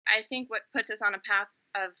I think what puts us on a path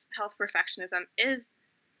of health perfectionism is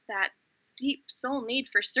that deep soul need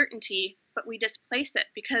for certainty, but we displace it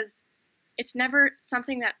because it's never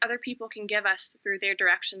something that other people can give us through their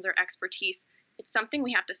directions or expertise. It's something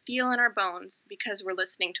we have to feel in our bones because we're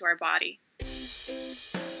listening to our body.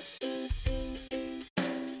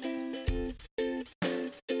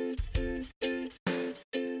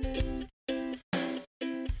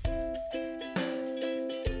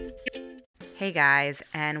 Hey guys,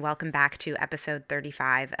 and welcome back to episode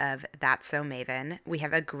 35 of That's So Maven. We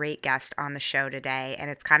have a great guest on the show today,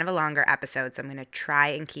 and it's kind of a longer episode, so I'm going to try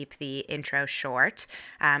and keep the intro short,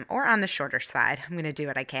 or on the shorter side. I'm going to do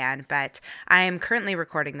what I can, but I am currently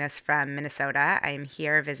recording this from Minnesota. I am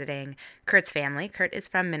here visiting Kurt's family. Kurt is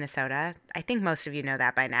from Minnesota. I think most of you know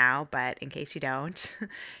that by now, but in case you don't,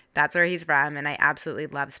 that's where he's from, and I absolutely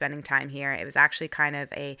love spending time here. It was actually kind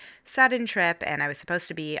of a sudden trip, and I was supposed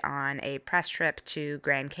to be on a press trip to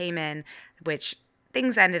Grand Cayman, which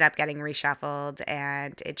things ended up getting reshuffled,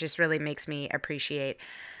 and it just really makes me appreciate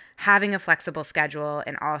having a flexible schedule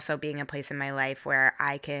and also being a place in my life where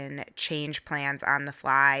I can change plans on the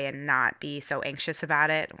fly and not be so anxious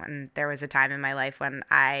about it. When there was a time in my life when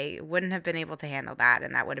I wouldn't have been able to handle that,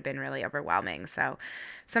 and that would have been really overwhelming. So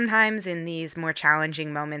sometimes in these more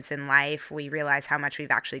challenging moments in life, we realize how much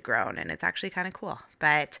we've actually grown, and it's actually kind of cool.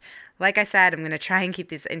 But like I said, I'm going to try and keep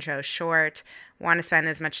these intros short. Want to spend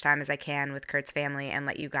as much time as I can with Kurt's family and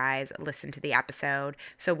let you guys listen to the episode.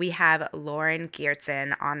 So we have Lauren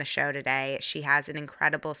Geertsen on the show today. She has an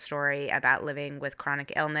incredible story about living with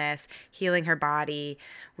chronic illness, healing her body.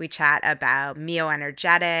 We chat about Mio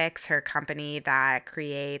Energetics, her company that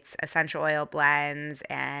creates essential oil blends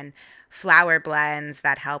and flower blends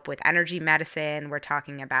that help with energy medicine. We're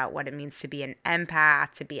talking about what it means to be an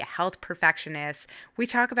empath, to be a health perfectionist. We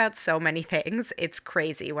talk about so many things. It's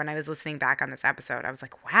crazy. When I was listening back on this episode, I was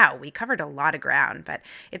like, wow, we covered a lot of ground, but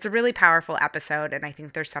it's a really powerful episode, and I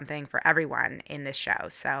think there's something for everyone in this show.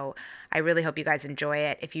 So I really hope you guys enjoy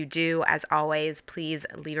it. If you do, as always, please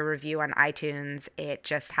leave a review on iTunes. It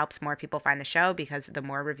just helps more people find the show, because the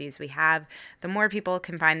more reviews we have, the more people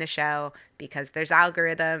can find the show, because there's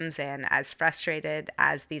algorithms, and as frustrated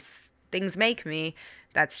as these things make me,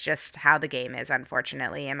 that's just how the game is,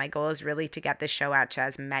 unfortunately. And my goal is really to get this show out to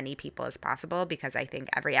as many people as possible, because I think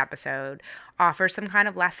every episode offers some kind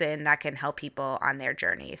of lesson that can help people on their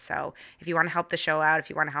journey. So if you want to help the show out, if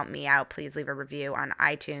you want to help me out, please leave a review on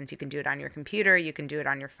iTunes. You can do it on your computer, you can do it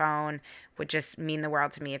on your phone. It would just mean the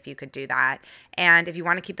world to me if you could do that. And if you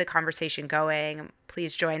want to keep the conversation going,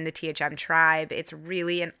 please join the THM tribe. It's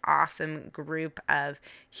really an awesome group of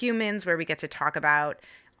humans where we get to talk about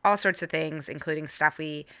all sorts of things, including stuff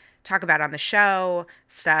we talk about on the show,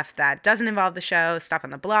 stuff that doesn't involve the show, stuff on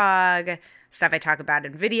the blog, stuff I talk about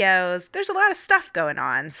in videos. There's a lot of stuff going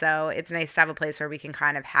on, so it's nice to have a place where we can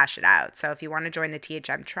kind of hash it out. So if you want to join the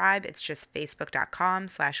THM tribe, it's just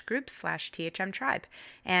facebook.com/groups/THM tribe.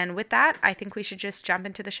 And with that, I think we should just jump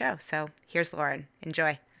into the show. So here's Lauren.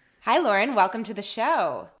 Enjoy. Hi, Lauren. Welcome to the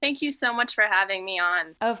show. Thank you so much for having me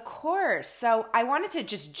on. Of course. So I wanted to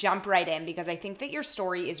just jump right in, because I think that your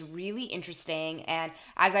story is really interesting. And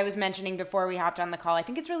as I was mentioning before we hopped on the call, I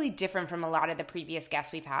think it's really different from a lot of the previous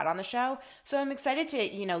guests we've had on the show. So I'm excited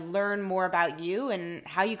to, learn more about you and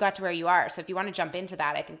how you got to where you are. So if you want to jump into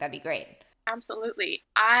that, I think that'd be great. Absolutely.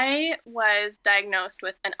 I was diagnosed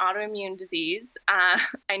with an autoimmune disease.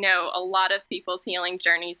 I know a lot of people's healing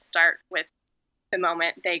journeys start with the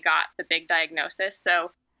moment they got the big diagnosis.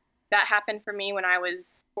 So that happened for me when I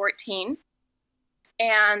was 14.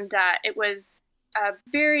 And it was a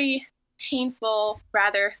very painful,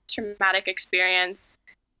 rather traumatic experience,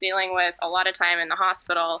 dealing with a lot of time in the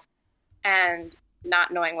hospital and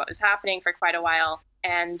not knowing what was happening for quite a while.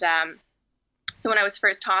 And so when I was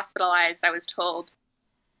first hospitalized, I was told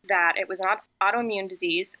that it was an autoimmune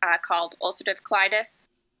disease called ulcerative colitis.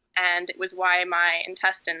 And it was why my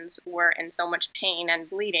intestines were in so much pain and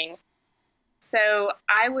bleeding. So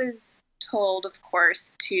I was told, of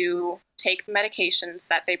course, to take the medications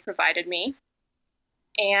that they provided me.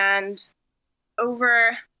 And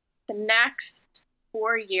over the next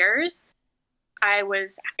 4 years, I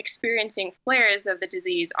was experiencing flares of the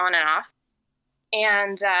disease on and off.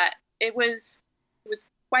 And it was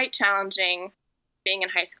quite challenging being in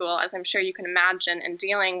high school, as I'm sure you can imagine, and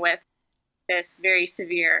dealing with this very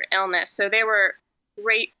severe illness. So there were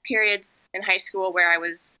great periods in high school where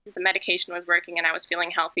the medication was working and I was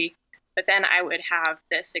feeling healthy, but then I would have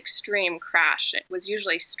this extreme crash. It was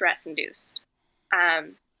usually stress-induced.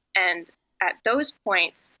 And at those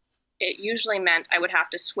points, it usually meant I would have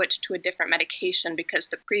to switch to a different medication because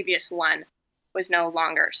the previous one was no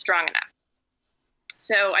longer strong enough.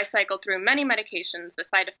 So I cycled through many medications. The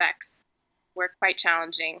side effects were quite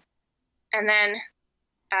challenging. And then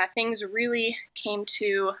things really came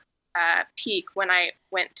to peak when I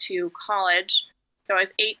went to college. So I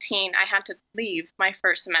was 18. I had to leave my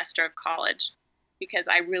first semester of college because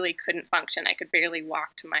I really couldn't function. I could barely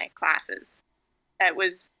walk to my classes. That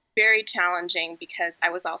was very challenging because I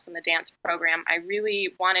was also in the dance program. I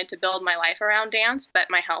really wanted to build my life around dance, but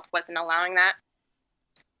my health wasn't allowing that.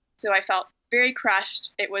 So I felt very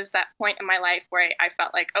crushed. It was that point in my life where I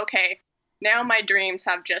felt like, okay, now my dreams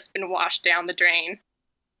have just been washed down the drain.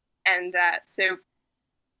 And so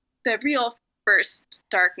the real first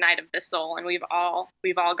dark night of the soul, and we've all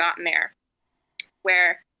gotten there,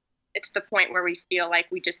 where it's the point where we feel like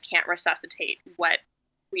we just can't resuscitate what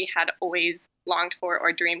we had always longed for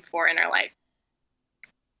or dreamed for in our life.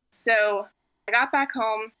 So I got back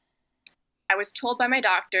home. I was told by my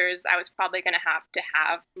doctors I was probably going to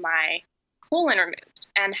have my colon removed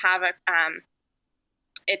and have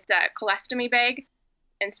it's a colostomy bag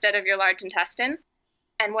instead of your large intestine.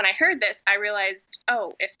 And when I heard this, I realized,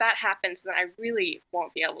 oh, if that happens, then I really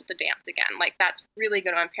won't be able to dance again. Like, that's really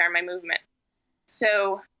going to impair my movement.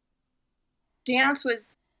 So dance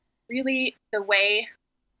was really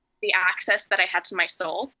the access that I had to my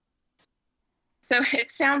soul. So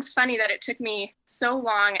it sounds funny that it took me so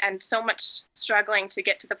long and so much struggling to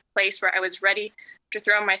get to the place where I was ready to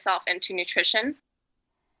throw myself into nutrition.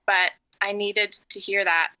 But I needed to hear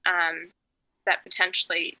that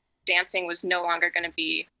potentially dancing was no longer going to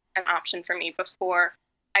be an option for me before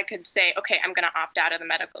I could say, okay, I'm going to opt out of the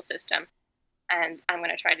medical system and I'm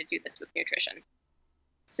going to try to do this with nutrition.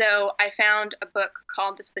 So I found a book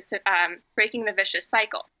called Breaking the Vicious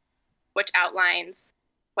Cycle, which outlines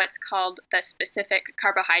what's called the specific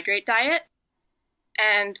carbohydrate diet.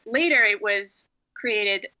 And later it was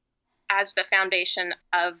created as the foundation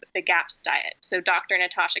of the GAPS diet. So Dr.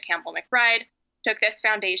 Natasha Campbell McBride took this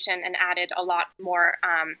foundation and added a lot more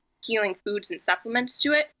healing foods and supplements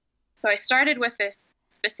to it. So I started with this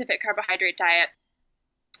specific carbohydrate diet,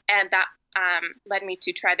 and that led me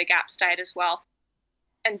to try the GAPS diet as well.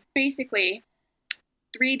 And basically,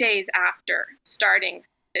 3 days after starting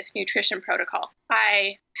this nutrition protocol,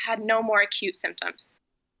 I had no more acute symptoms.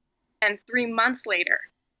 And 3 months later,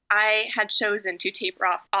 I had chosen to taper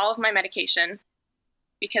off all of my medication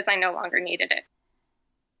because I no longer needed it.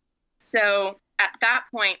 So at that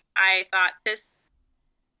point, I thought this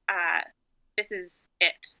is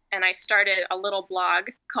it. And I started a little blog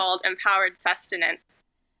called Empowered Sustenance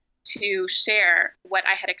to share what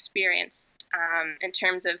I had experienced in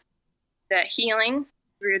terms of the healing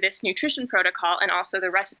through this nutrition protocol and also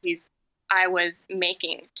the recipes I was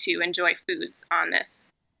making to enjoy foods on this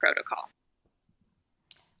protocol.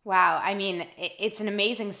 Wow. I mean, it's an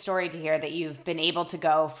amazing story to hear that you've been able to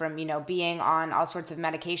go from, being on all sorts of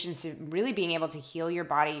medications to really being able to heal your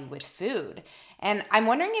body with food. And I'm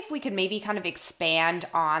wondering if we could maybe kind of expand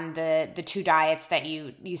on the two diets that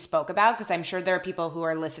you spoke about, because I'm sure there are people who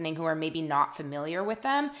are listening who are maybe not familiar with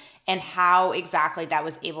them, and how exactly that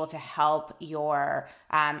was able to help your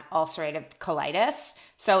ulcerative colitis.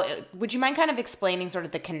 So would you mind kind of explaining sort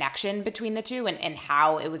of the connection between the two and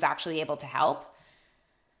how it was actually able to help?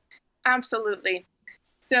 Absolutely.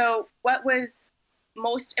 So what was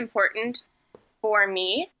most important for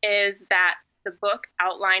me is that the book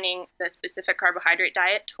outlining the specific carbohydrate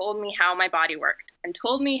diet told me how my body worked and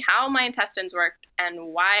told me how my intestines worked and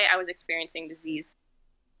why I was experiencing disease.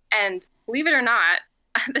 And believe it or not,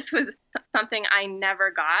 this was something I never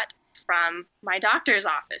got from my doctor's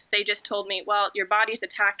office. They just told me, well, your body's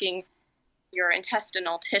attacking your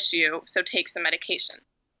intestinal tissue, so take some medication.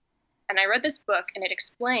 And I read this book, and it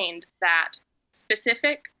explained that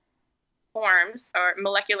specific forms or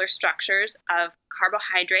molecular structures of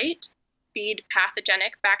carbohydrate feed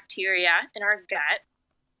pathogenic bacteria in our gut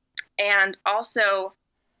and also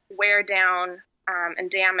wear down and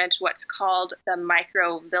damage what's called the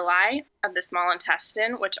microvilli of the small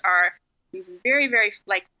intestine, which are these very, very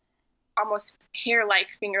like almost hair-like,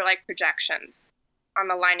 finger-like projections on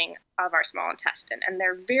the lining of our small intestine. And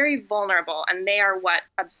they're very vulnerable, and they are what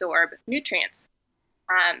absorb nutrients.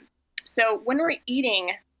 So when we're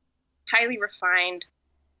eating highly refined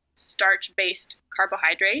starch-based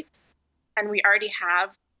carbohydrates, and we already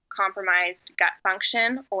have compromised gut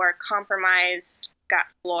function or compromised gut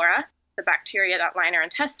flora, the bacteria that line our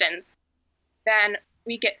intestines, then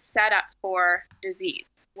we get set up for disease.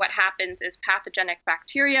 What happens is pathogenic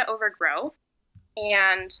bacteria overgrow,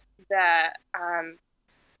 and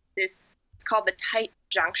it's called the tight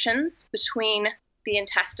junctions between the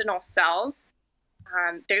intestinal cells.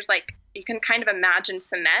 There's you can kind of imagine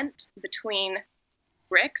cement between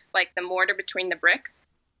bricks, like the mortar between the bricks,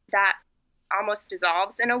 that almost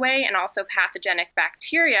dissolves in a way, and also pathogenic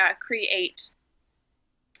bacteria create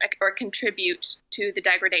or contribute to the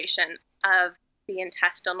degradation of the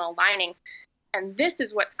intestinal lining. And this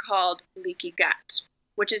is what's called leaky gut,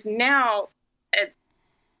 which is now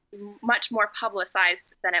much more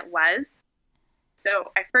publicized than it was.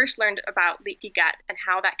 So I first learned about leaky gut and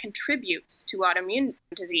how that contributes to autoimmune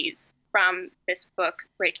disease from this book,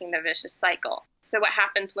 Breaking the Vicious Cycle. So what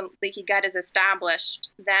happens when leaky gut is established,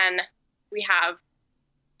 then we have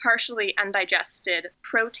partially undigested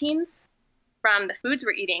proteins from the foods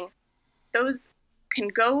we're eating. Those can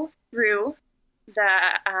go through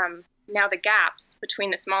now the gaps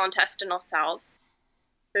between the small intestinal cells.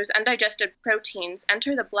 Those undigested proteins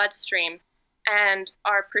enter the bloodstream and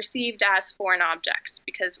are perceived as foreign objects,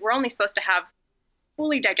 because we're only supposed to have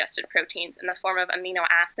fully digested proteins in the form of amino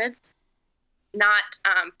acids, not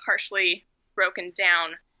partially broken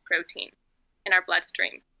down protein in our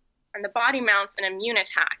bloodstream. And the body mounts an immune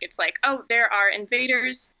attack. It's like, oh, there are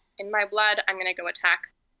invaders in my blood. I'm going to go attack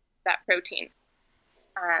that protein.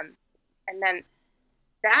 And then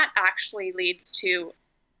that actually leads to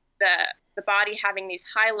the body having these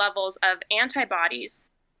high levels of antibodies,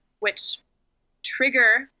 which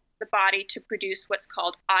trigger the body to produce what's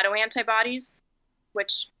called autoantibodies,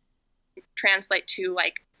 which translate to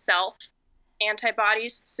like self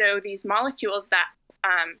antibodies. So these molecules that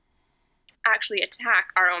actually attack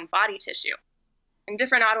our own body tissue. In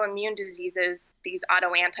different autoimmune diseases, these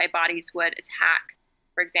autoantibodies would attack,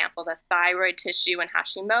 for example, the thyroid tissue in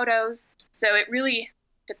Hashimoto's. So it really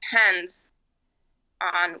depends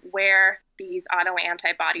on where these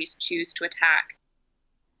autoantibodies choose to attack.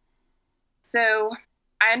 So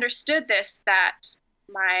I understood this, that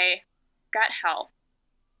my gut health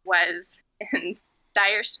was in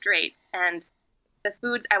dire straits, and the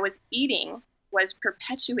foods I was eating was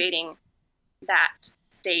perpetuating that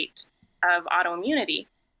state of autoimmunity.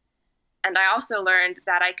 And I also learned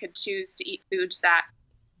that I could choose to eat foods that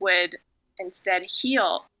would instead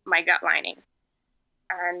heal my gut lining.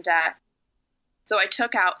 And so I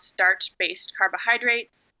took out starch-based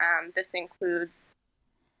carbohydrates. This includes,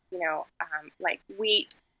 like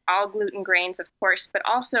wheat, all gluten grains, of course, but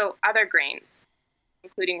also other grains,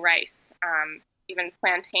 including rice, even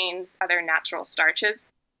plantains, other natural starches.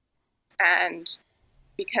 And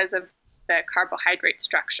because of the carbohydrate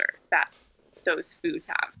structure that those foods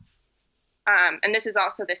have. And this is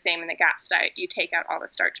also the same in the GAPS diet. You take out all the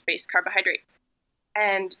starch-based carbohydrates,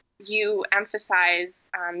 and you emphasize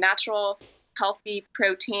natural, healthy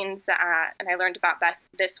proteins. And I learned about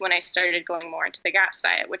this when I started going more into the GAPS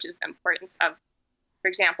diet, which is the importance of, for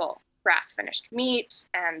example, grass-finished meat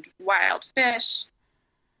and wild fish,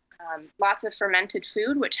 lots of fermented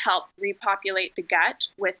food, which help repopulate the gut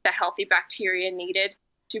with the healthy bacteria needed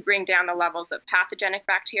to bring down the levels of pathogenic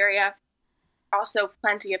bacteria. Also,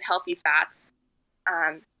 plenty of healthy fats.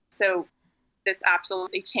 So this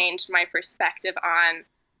absolutely changed my perspective on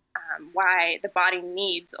why the body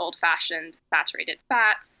needs old-fashioned saturated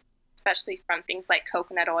fats, especially from things like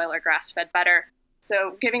coconut oil or grass-fed butter.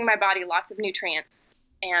 So giving my body lots of nutrients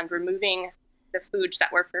and removing the foods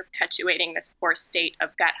that were perpetuating this poor state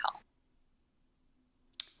of gut health.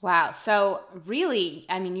 Wow. So really,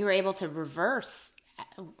 I mean, you were able to reverse.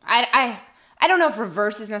 I don't know if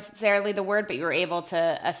reverse is necessarily the word, but you were able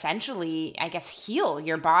to essentially, I guess, heal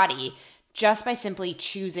your body just by simply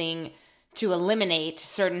choosing to eliminate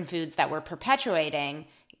certain foods that were perpetuating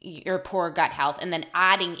your poor gut health and then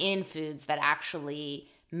adding in foods that actually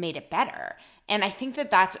made it better. And I think that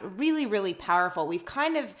that's really, really powerful. We've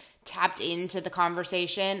kind of tapped into the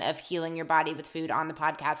conversation of healing your body with food on the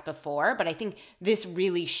podcast before, but I think this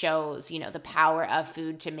really shows, the power of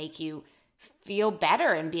food to make you feel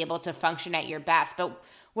better and be able to function at your best. But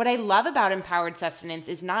what I love about Empowered Sustenance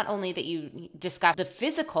is not only that you discuss the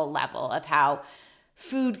physical level of how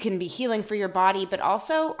food can be healing for your body, but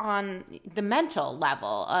also on the mental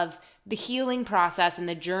level of the healing process and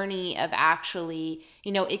the journey of actually,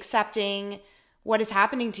 accepting what is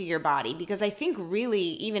happening to your body. Because I think really,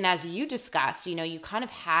 even as you discussed, you kind of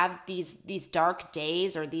have these dark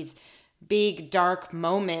days or these big dark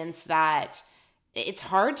moments that it's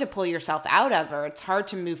hard to pull yourself out of, or it's hard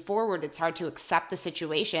to move forward. It's hard to accept the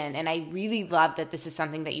situation. And I really love that this is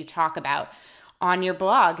something that you talk about on your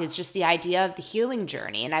blog, is just the idea of the healing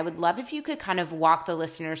journey. And I would love if you could kind of walk the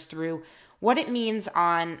listeners through what it means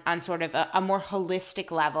on sort of a more holistic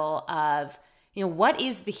level of, what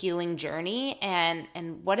is the healing journey and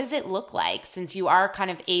what does it look like, since you are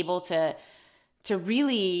kind of able to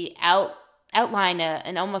really outline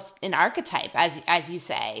an almost an archetype, as you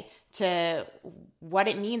say, to what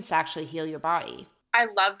it means to actually heal your body. I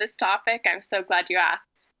love this topic. I'm so glad you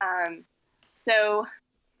asked. So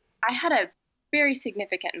I had a very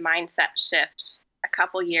significant mindset shift a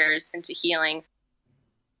couple years into healing.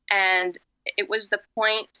 And it was the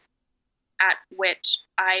point at which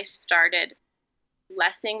I started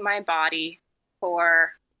blessing my body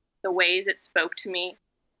for the ways it spoke to me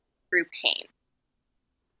through pain.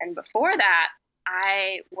 And before that,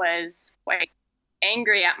 I was quite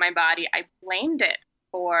angry at my body. I blamed it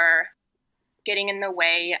for getting in the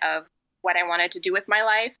way of what I wanted to do with my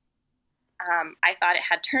life. I thought it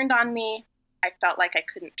had turned on me. I felt like I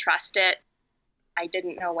couldn't trust it. I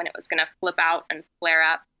didn't know when it was going to flip out and flare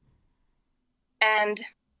up. And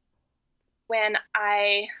when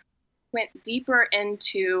I went deeper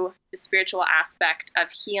into the spiritual aspect of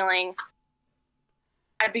healing,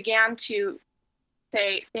 I began to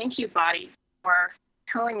say, thank you, body, for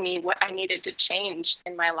telling me what I needed to change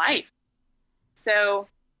in my life. So,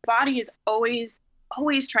 body is always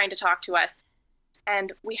trying to talk to us.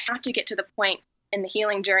 And we have to get to the point in the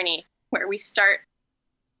healing journey where we start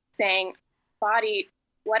saying, body,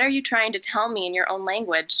 what are you trying to tell me in your own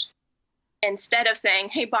language? Instead of saying,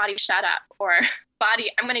 hey, body, shut up, or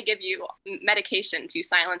body, I'm going to give you medication to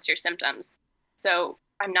silence your symptoms so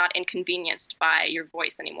I'm not inconvenienced by your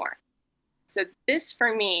voice anymore. So this,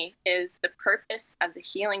 for me, is the purpose of the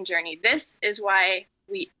healing journey. This is why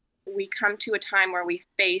we come to a time where we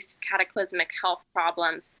face cataclysmic health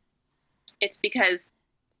problems. It's because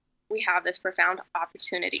we have this profound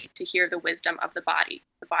opportunity to hear the wisdom of the body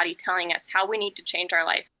telling us how we need to change our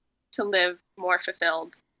life to live more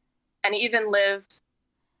fulfilled and even live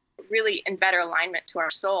really in better alignment to our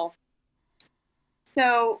soul.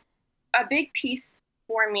 So a big piece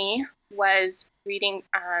for me was reading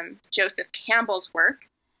Joseph Campbell's work.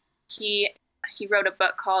 He wrote a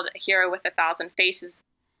book called A Hero with a Thousand Faces.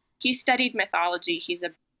 He studied mythology. He's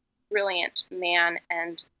a brilliant man,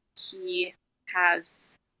 and he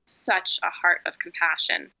has such a heart of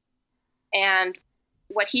compassion. And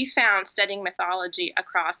what he found studying mythology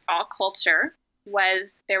across all culture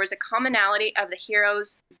was there was a commonality of the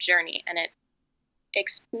hero's journey, and it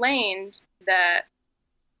explained the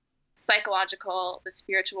psychological, the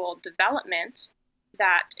spiritual development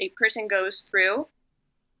that a person goes through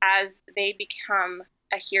as they become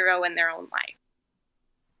a hero in their own life.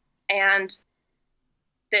 And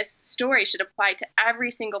this story should apply to every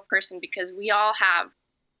single person because we all have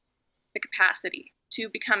the capacity to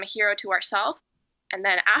become a hero to ourselves, and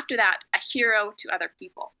then after that, a hero to other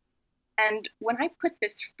people. And when I put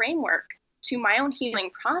this framework to my own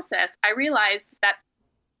healing process, I realized that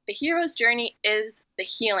the hero's journey is the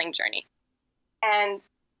healing journey. And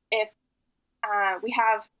if we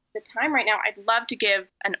have the time right now, I'd love to give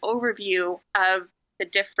an overview of the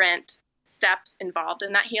different steps involved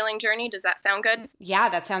in that healing journey. Does that sound good? Yeah,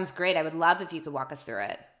 that sounds great. I would love if you could walk us through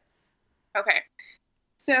it. Okay.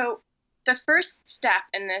 So the first step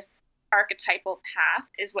in this archetypal path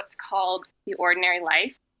is what's called the ordinary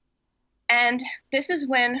life. And this is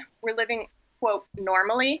when we're living, quote,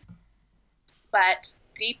 normally, but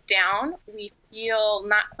deep down, we feel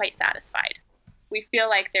not quite satisfied. We feel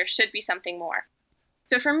like there should be something more.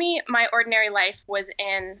 So for me, my ordinary life was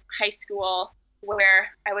in high school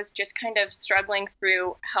where I was just kind of struggling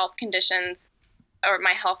through health conditions or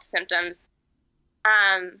my health symptoms.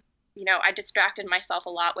 I distracted myself a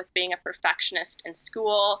lot with being a perfectionist in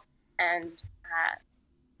school and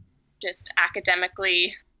just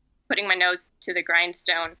academically putting my nose to the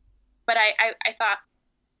grindstone. But I thought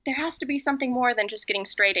there has to be something more than just getting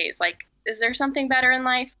straight A's. Like, is there something better in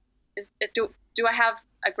life? Do I have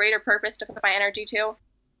a greater purpose to put my energy to?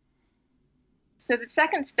 So the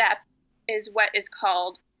second step is what is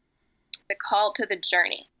called the call to the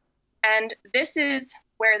journey. And this is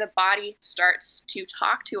where the body starts to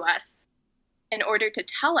talk to us in order to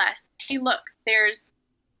tell us, hey, look, there's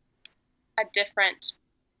a different,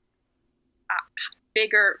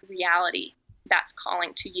 bigger reality that's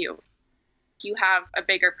calling to you. You have a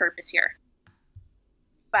bigger purpose here.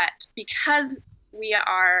 But because we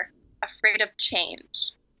are afraid of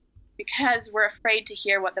change, because we're afraid to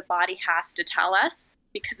hear what the body has to tell us,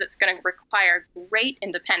 because it's going to require great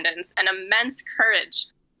independence and immense courage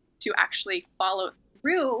to actually follow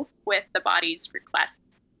through with the body's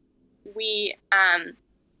requests, we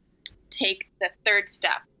take the third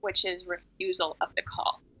step, which is refusal of the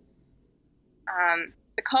call.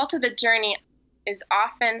 The call to the journey is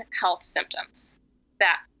often health symptoms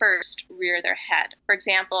that first rear their head. For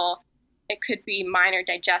example, it could be minor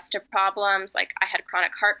digestive problems, like I had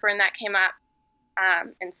chronic heartburn that came up,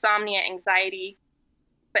 insomnia, anxiety,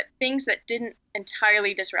 but things that didn't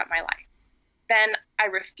entirely disrupt my life. Then I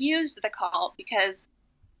refused the call because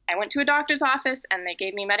I went to a doctor's office and they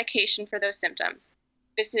gave me medication for those symptoms.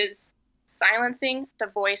 This is silencing the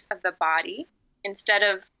voice of the body instead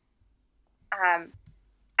of um,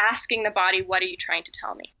 asking the body, what are you trying to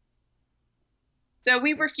tell me? So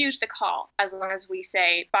we refuse the call as long as we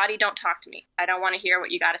say, body, don't talk to me. I don't want to hear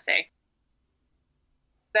what you got to say.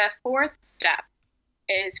 The fourth step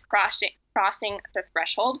is crossing the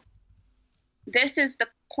threshold. This is the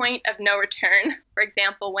point of no return. For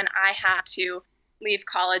example, when I had to leave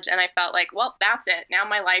college and I felt like, well, that's it. Now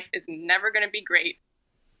my life is never going to be great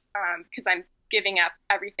because I'm giving up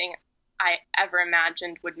everything I ever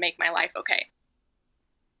imagined would make my life okay.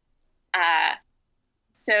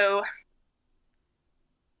 So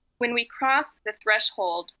when we cross the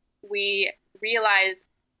threshold, we realize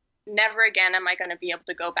never again am I going to be able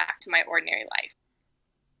to go back to my ordinary life.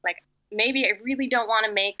 Like, maybe I really don't want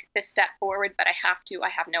to make this step forward, but I have to. I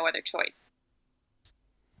have no other choice.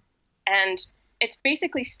 And it's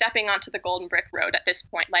basically stepping onto the golden brick road at this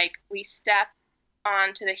point. Like, we step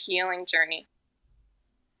onto the healing journey.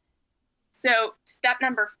 So step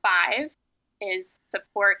number 5 is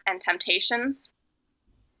support and temptations.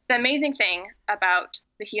 The amazing thing about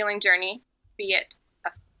the healing journey, be it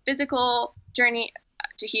a physical journey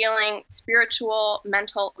to healing, spiritual,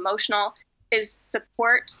 mental, emotional, is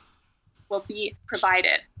support will be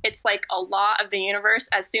provided. It's like a law of the universe.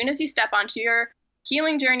 As soon as you step onto your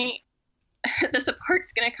healing journey, the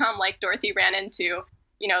support's going to come, like Dorothy ran into,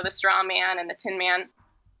 the straw man and the tin man.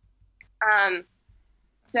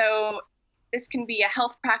 So this can be a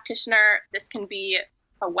health practitioner. This can be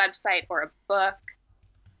a website or a book.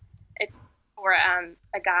 It's or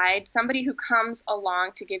a guide, somebody who comes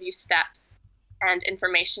along to give you steps and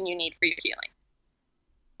information you need for your healing.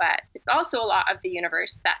 But it's also a law of the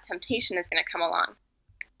universe that temptation is going to come along.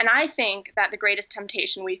 And I think that the greatest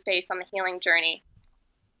temptation we face on the healing journey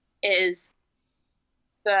is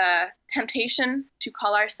the temptation to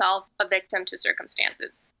call ourselves a victim to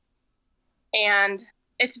circumstances. And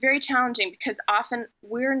it's very challenging because often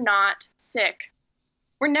we're not sick.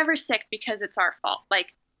 We're never sick because it's our fault.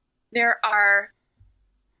 Like, there are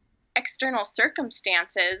external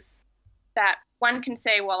circumstances that one can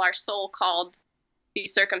say, well, our soul called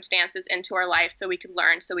these circumstances into our life so we could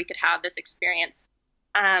learn, so we could have this experience.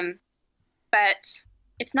 But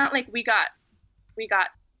it's not like we got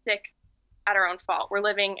sick at our own fault. We're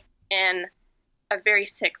living in a very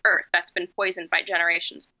sick earth that's been poisoned by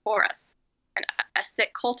generations before us, and a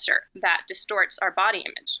sick culture that distorts our body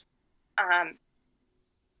image.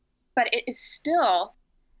 But it is still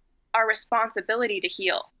our responsibility to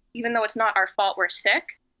heal, even though it's not our fault we're sick.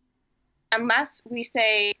 Unless we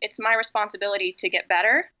say it's my responsibility to get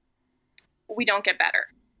better, we don't get better.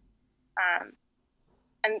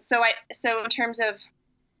 And so in terms of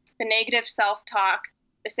the negative self-talk,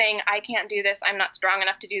 the saying, I can't do this, I'm not strong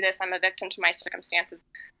enough to do this, I'm a victim to my circumstances,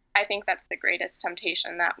 I think that's the greatest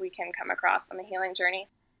temptation that we can come across on the healing journey.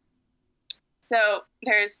 So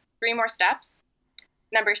there's 3 more steps.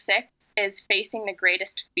 Number 6 is facing the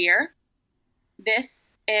greatest fear.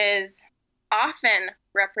 This is often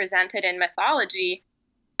represented in mythology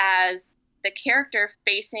as the character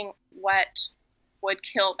facing what would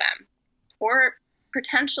kill them, or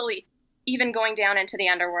potentially even going down into the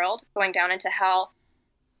underworld, going down into hell,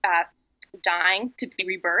 dying to be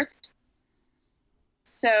rebirthed.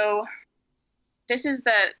 So this is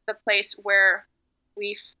the place where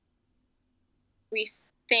we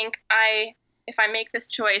think, if I make this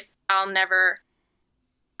choice, I'll never,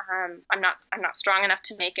 I'm not strong enough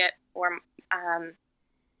to make it, or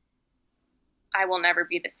I will never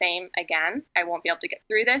be the same again. I won't be able to get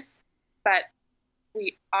through this, but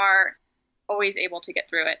we are always able to get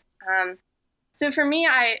through it. So for me,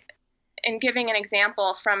 in giving an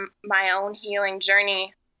example from my own healing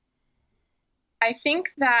journey, I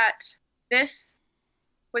think that this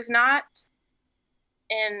was not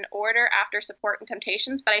in order after support and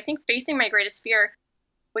temptations, but I think facing my greatest fear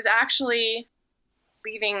was actually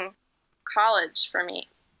leaving college for me.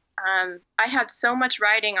 I had so much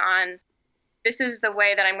writing on, this is the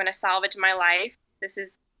way that I'm going to salvage my life. This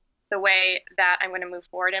is the way that I'm going to move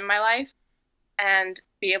forward in my life and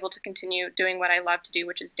be able to continue doing what I love to do,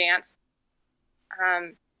 which is dance.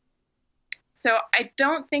 So I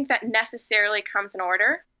don't think that necessarily comes in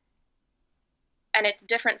order, and it's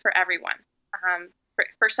different for everyone.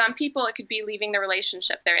 For some people, it could be leaving the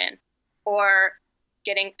relationship they're in, or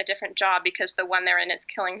getting a different job because the one they're in is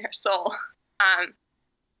killing their soul.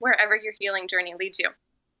 Wherever your healing journey leads you.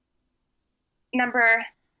 Number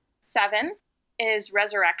 7 is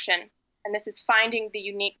resurrection, and this is finding the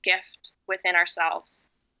unique gift within ourselves,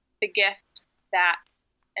 the gift that,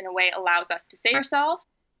 in a way, allows us to save ourselves,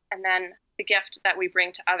 and then the gift that we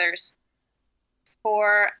bring to others.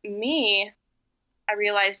 For me, I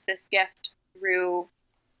realized this gift through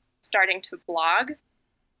starting to blog.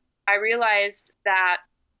 I realized that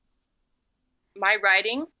my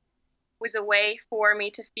writing was a way for me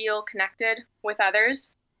to feel connected with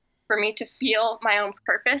others, for me to feel my own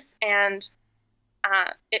purpose, and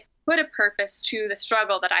it put a purpose to the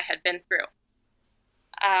struggle that I had been through.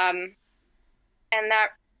 And that,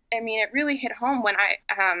 I mean, it really hit home when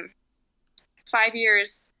 5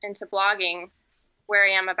 years into blogging, where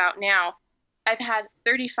I am about now, I've had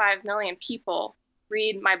 35 million people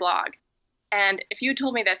read my blog. And if you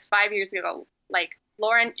told me this 5 years ago, like,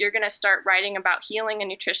 Lauren, you're going to start writing about healing and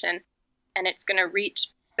nutrition, and it's going to reach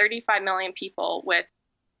 35 million people with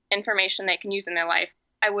information they can use in their life,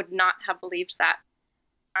 I would not have believed that.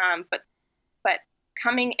 But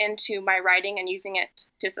coming into my writing and using it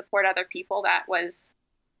to support other people, that was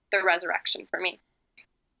the resurrection for me.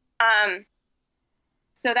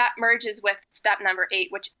 So that merges with step number 8,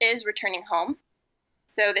 which is returning home.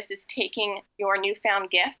 So this is taking your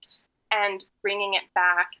newfound gift and bringing it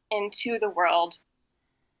back into the world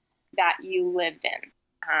that you lived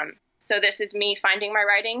in. So this is me finding my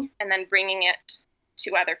writing and then bringing it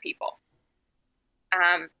to other people.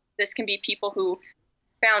 This can be people who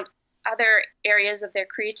found other areas of their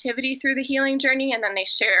creativity through the healing journey, and then they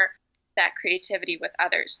share that creativity with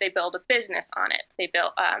others. They build a business on it.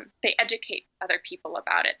 They educate other people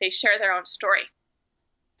about it. They share their own story.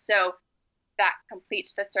 So that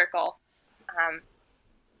completes the circle,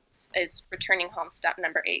 is returning home, step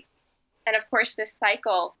number 8. And of course, this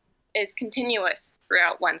cycle is continuous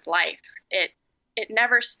throughout one's life. It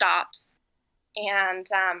never stops. And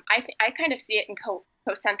I kind of see it in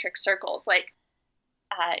concentric circles. Like,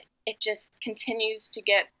 it just continues to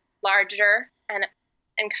get larger and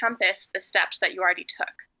encompass the steps that you already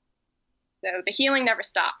took. So the healing never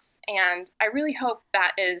stops. And I really hope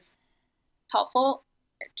that is helpful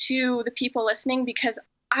to the people listening, because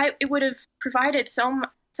it would have provided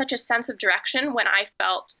such a sense of direction when I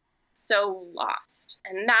felt so lost.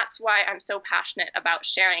 And that's why I'm so passionate about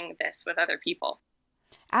sharing this with other people.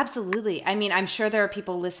 Absolutely. I mean, I'm sure there are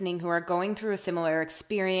people listening who are going through a similar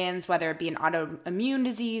experience, whether it be an autoimmune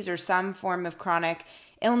disease or some form of chronic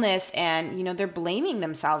illness, and, you know, they're blaming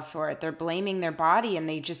themselves for it. They're blaming their body, and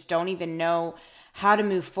they just don't even know how to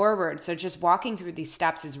move forward. So just walking through these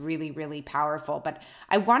steps is really, really powerful. But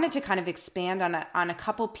I wanted to kind of expand on a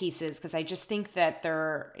couple pieces, because I just think that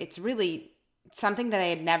it's really something that I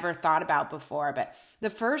had never thought about before. But the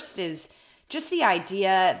first is just the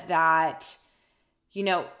idea that, you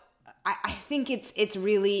know, I think it's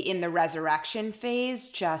really in the resurrection phase,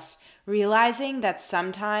 just realizing that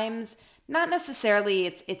sometimes, not necessarily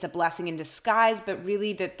it's a blessing in disguise, but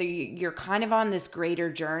really that you're kind of on this greater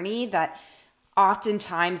journey, that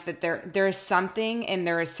oftentimes that there is something and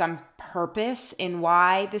there is some purpose in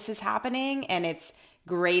why this is happening, and it's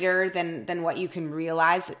greater than what you can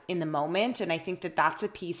realize in the moment. And I think that that's a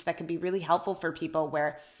piece that could be really helpful for people,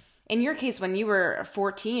 where in your case, when you were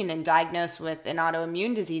 14 and diagnosed with an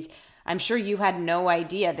autoimmune disease, I'm sure you had no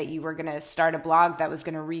idea that you were going to start a blog that was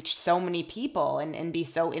going to reach so many people and be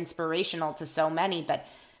so inspirational to so many, but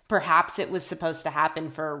perhaps it was supposed to happen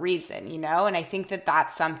for a reason, you know? And I think that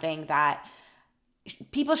that's something that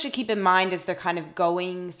people should keep in mind as they're kind of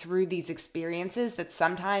going through these experiences, that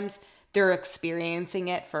sometimes they're experiencing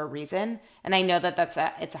it for a reason. And I know that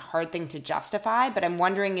it's a hard thing to justify, but I'm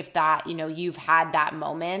wondering if that, you know, you've had that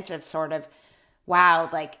moment of sort of, wow,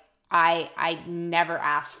 like I never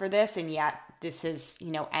asked for this, and yet this has, you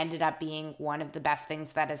know, ended up being one of the best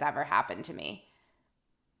things that has ever happened to me.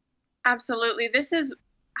 Absolutely. This is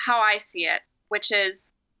how I see it, which is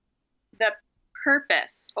the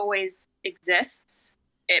purpose always exists,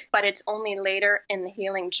 but it's only later in the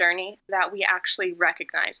healing journey that we actually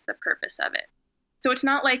recognize the purpose of it. So it's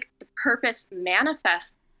not like the purpose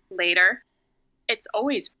manifests later. It's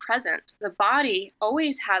always present. The body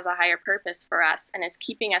always has a higher purpose for us and is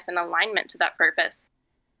keeping us in alignment to that purpose.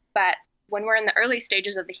 But when we're in the early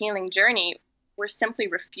stages of the healing journey, we're simply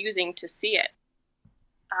refusing to see it.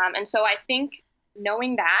 And so I think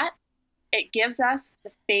knowing that, it gives us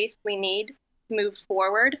the faith we need to move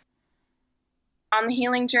forward on the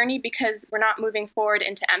healing journey, because we're not moving forward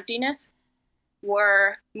into emptiness.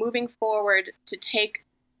 We're moving forward to take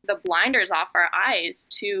the blinders off our eyes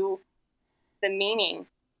to the meaning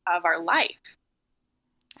of our life.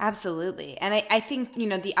 Absolutely. And I think, you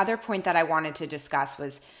know, the other point that I wanted to discuss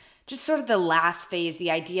was just sort of the last phase,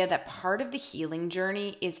 the idea that part of the healing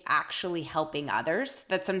journey is actually helping others,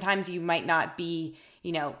 that sometimes you might not be,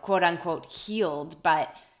 you know, quote unquote healed,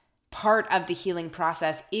 but part of the healing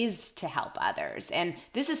process is to help others. And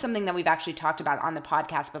this is something that we've actually talked about on the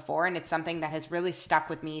podcast before, and it's something that has really stuck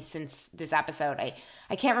with me since this episode.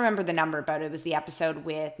 I can't remember the number, but it was the episode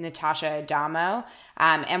with Natasha Adamo.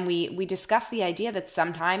 And we discussed the idea that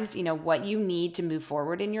sometimes, what you need to move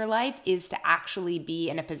forward in your life is to actually be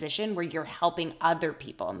in a position where you're helping other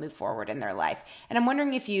people move forward in their life. And I'm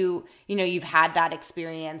wondering if you've had that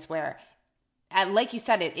experience where, like you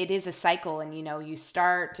said, it is a cycle, and you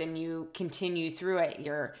start and you continue through it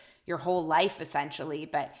your whole life essentially.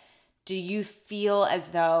 But do you feel as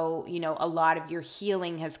though a lot of your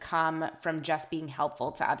healing has come from just being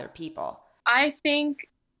helpful to other people? I think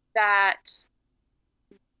that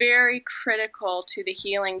very critical to the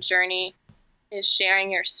healing journey is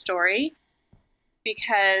sharing your story,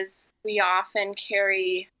 because we often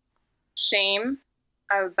carry shame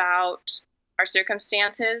about our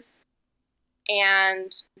circumstances,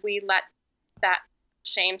 and we let that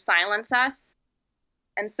shame silence us.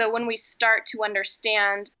 And so when we start to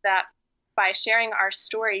understand that by sharing our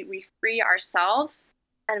story, we free ourselves,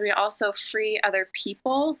 and we also free other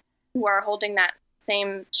people who are holding that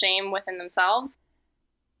same shame within themselves,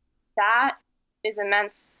 that is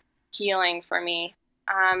immense healing for me.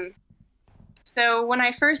 So when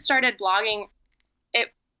I first started blogging,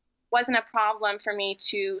 it wasn't a problem for me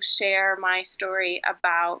to share my story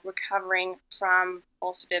about recovering from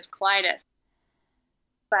ulcerative colitis.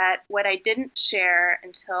 But what I didn't share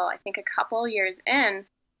until I think a couple years in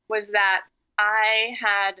was that I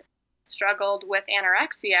had struggled with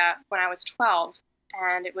anorexia when I was 12,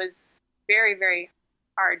 and it was very, very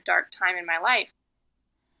hard, dark time in my life.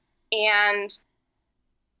 And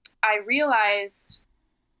I realized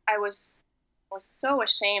I was so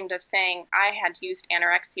ashamed of saying I had used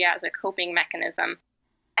anorexia as a coping mechanism,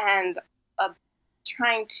 and of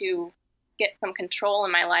trying to get some control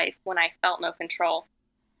in my life when I felt no control.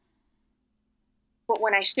 But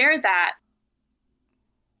when I shared that,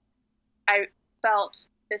 I felt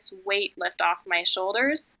this weight lift off my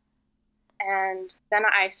shoulders. And then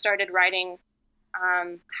I started writing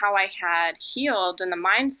how I had healed and the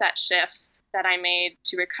mindset shifts that I made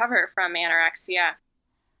to recover from anorexia.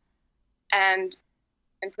 And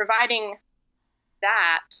in providing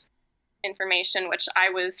that information, which I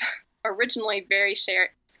was originally very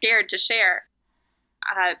scared to share,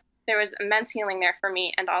 there was immense healing there for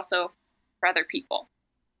me and also for other people.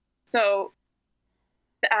 So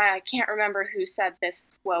I can't remember who said this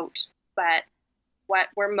quote, but what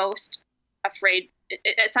we're most afraid,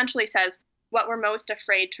 it essentially says, what we're most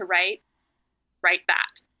afraid to write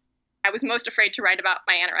that. I was most afraid to write about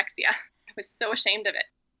my anorexia. I was so ashamed of it.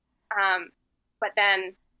 But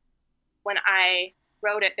then when I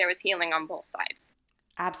wrote it, there was healing on both sides.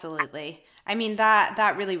 Absolutely. I mean,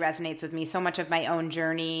 that really resonates with me. So much of my own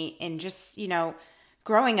journey in just,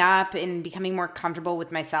 growing up and becoming more comfortable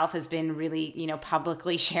with myself has been really,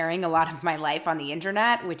 publicly sharing a lot of my life on the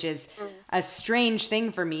internet, which is a strange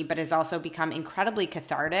thing for me, but has also become incredibly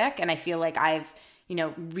cathartic. And I feel like I've,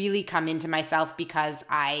 really come into myself because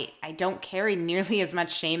I don't carry nearly as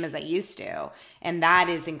much shame as I used to. And that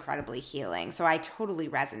is incredibly healing. So I totally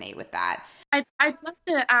resonate with that. I'd love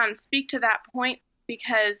to speak to that point,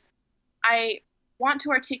 because I want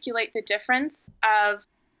to articulate the difference of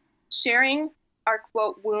sharing our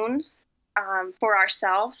quote wounds for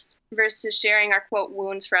ourselves versus sharing our quote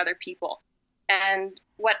wounds for other people. And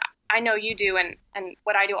what I know you do and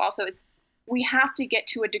what I do also is we have to get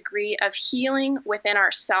to a degree of healing within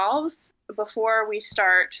ourselves before we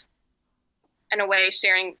start, in a way,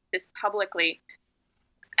 sharing this publicly.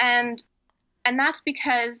 And that's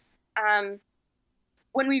because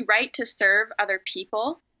when we write to serve other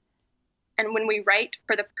people, and when we write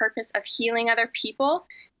for the purpose of healing other people,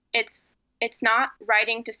 it's not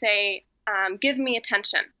writing to say, give me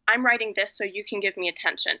attention. I'm writing this so you can give me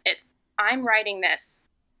attention. It's, I'm writing this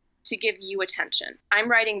to give you attention. I'm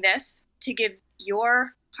writing this to give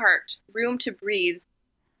your heart room to breathe,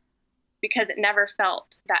 because it never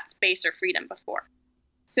felt that space or freedom before.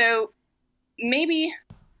 So maybe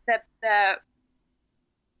the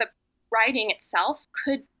writing itself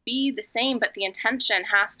could be the same, but the intention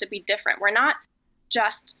has to be different. We're not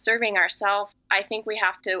just serving ourselves. I think we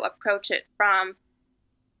have to approach it from,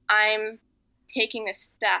 I'm taking a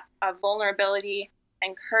step of vulnerability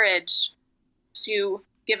and courage to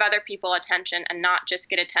give other people attention and not just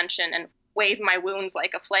get attention and wave my wounds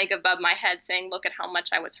like a flag above my head saying, look at how much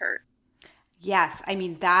I was hurt. Yes. I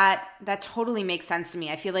mean, that totally makes sense to me.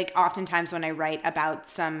 I feel like oftentimes when I write about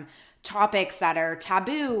some topics that are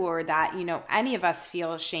taboo or that, any of us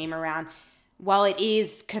feel shame around, while it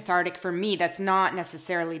is cathartic for me, that's not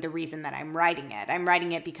necessarily the reason that I'm writing it. I'm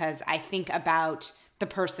writing it because I think about the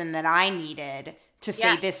person that I needed to say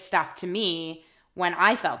Yes. this stuff to me when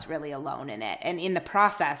I felt really alone in it. And in the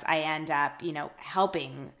process, I end up,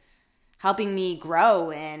 helping me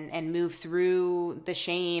grow and move through the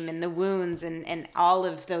shame and the wounds and all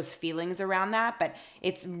of those feelings around that. But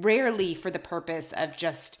it's rarely for the purpose of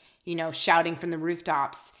just, shouting from the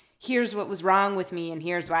rooftops, here's what was wrong with me and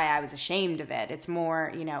here's why I was ashamed of it. It's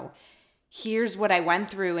more, here's what I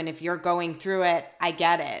went through. And if you're going through it, I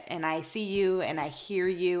get it. And I see you and I hear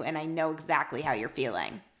you and I know exactly how you're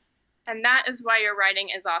feeling. And that is why your writing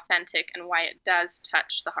is authentic and why it does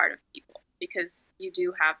touch the heart of people, because you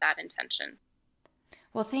do have that intention.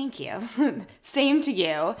 Well, thank you. Same to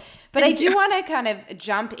you. But I Thank do you. want to kind of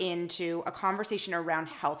jump into a conversation around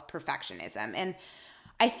health perfectionism. And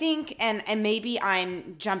I think, and maybe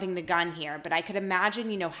I'm jumping the gun here, but I could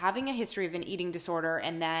imagine, having a history of an eating disorder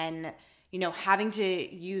and then, having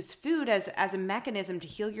to use food as a mechanism to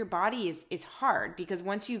heal your body is hard, because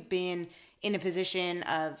once you've been in a position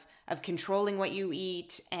of controlling what you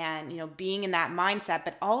eat and, being in that mindset,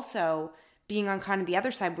 but also being on kind of the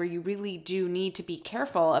other side where you really do need to be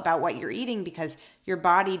careful about what you're eating because your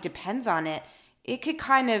body depends on it, it could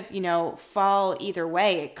kind of, fall either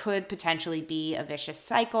way. It could potentially be a vicious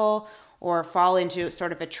cycle or fall into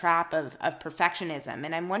sort of a trap of perfectionism.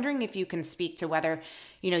 And I'm wondering if you can speak to whether,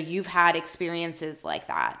 you've had experiences like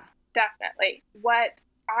that. Definitely.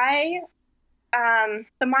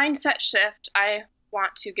 The mindset shift I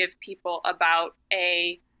want to give people about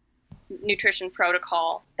a nutrition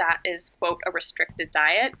protocol that is, quote, a restricted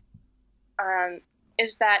diet,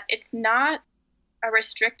 is that it's not a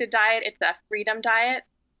restricted diet, it's a freedom diet.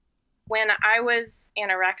 When I was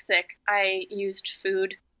anorexic, I used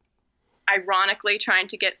food, ironically, trying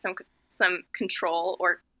to get some control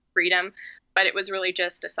or freedom, but it was really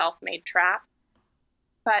just a self-made trap.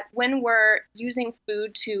 But when we're using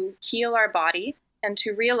food to heal our body and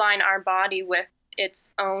to realign our body with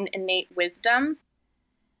its own innate wisdom,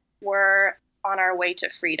 we're on our way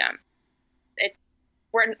to freedom.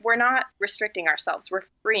 We're not restricting ourselves, we're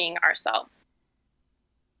freeing ourselves.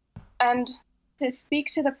 And to speak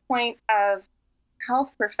to the point of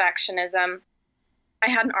health perfectionism, I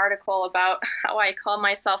had an article about how I call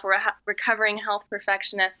myself a recovering health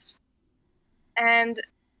perfectionist. And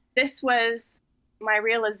this was my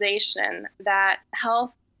realization that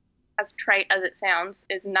health, as trite as it sounds,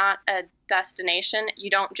 is not a destination. You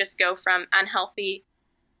don't just go from unhealthy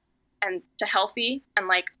and to healthy and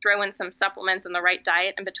like throw in some supplements and the right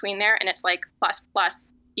diet in between there, and it's like plus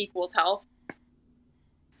equals health.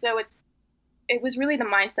 So it was really the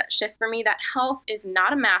mindset shift for me that health is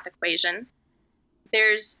not a math equation.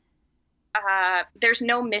 There's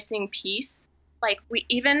no missing piece. Like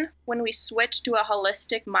even when we switch to a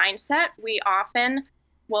holistic mindset, we often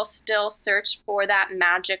will still search for that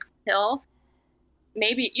magic pill.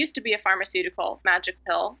 Maybe it used to be a pharmaceutical magic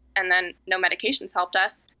pill, and then no medications helped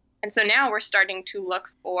us. And so now we're starting to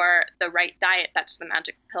look for the right diet that's the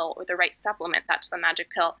magic pill, or the right supplement that's the magic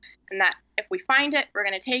pill. And that if we find it, we're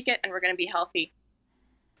going to take it and we're going to be healthy.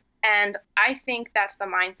 And I think that's the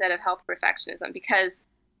mindset of health perfectionism, because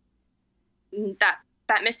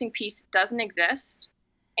that missing piece doesn't exist,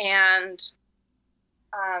 and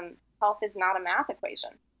health is not a math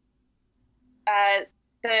equation.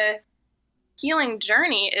 The healing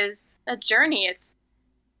journey is a journey. It's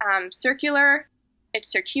circular, it's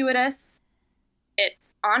circuitous,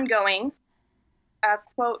 it's ongoing. A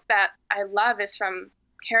quote that I love is from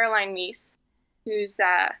Caroline Myss, who's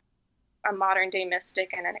a modern day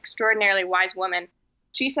mystic and an extraordinarily wise woman.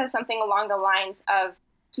 She says something along the lines of,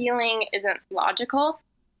 healing isn't logical.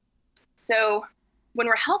 So when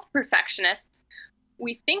we're health perfectionists,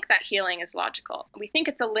 we think that healing is logical. We think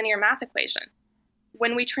it's a linear math equation.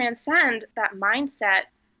 When we transcend that mindset,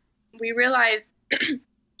 we realize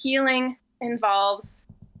healing involves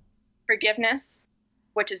forgiveness,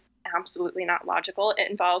 which is absolutely not logical. It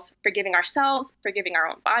involves forgiving ourselves, forgiving our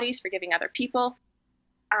own bodies, forgiving other people.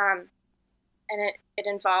 And it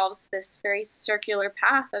involves this very circular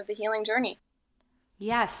path of the healing journey.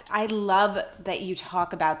 Yes, I love that you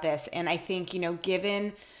talk about this. And I think,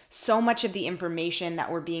 given so much of the information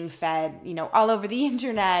that we're being fed, all over the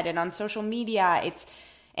internet and on social media,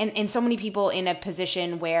 and so many people in a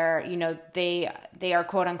position where, they are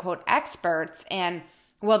quote unquote experts. And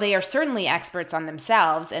well, they are certainly experts on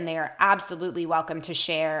themselves, and they are absolutely welcome to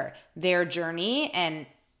share their journey and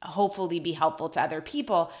hopefully be helpful to other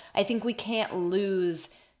people. I think we can't lose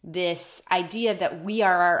this idea that we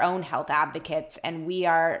are our own health advocates and we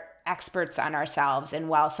are experts on ourselves. And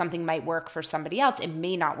while something might work for somebody else, it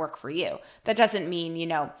may not work for you. That doesn't mean,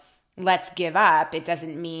 let's give up. It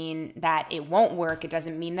doesn't mean that it won't work. It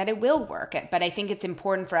doesn't mean that it will work. But I think it's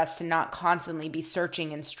important for us to not constantly be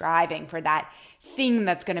searching and striving for that thing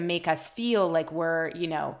that's going to make us feel like we're,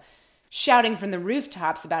 shouting from the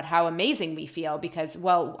rooftops about how amazing we feel, because,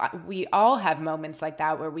 well, we all have moments like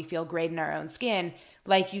that where we feel great in our own skin.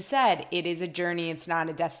 Like you said, it is a journey, it's not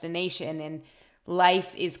a destination. And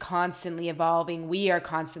life is constantly evolving. We are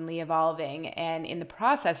constantly evolving. And in the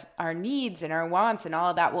process, our needs and our wants and all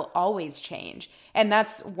of that will always change. And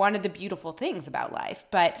that's one of the beautiful things about life.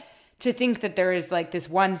 But to think that there is like this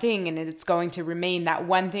one thing and it's going to remain that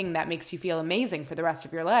one thing that makes you feel amazing for the rest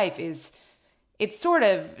of your life it's sort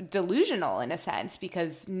of delusional in a sense,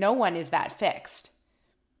 because no one is that fixed.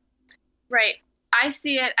 Right. I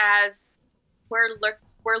see it as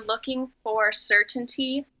we're looking for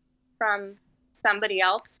certainty from somebody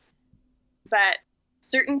else, but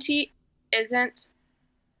certainty isn't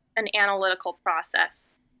an analytical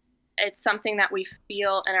process. It's something that we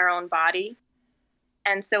feel in our own body.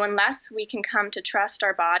 And so unless we can come to trust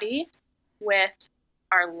our body with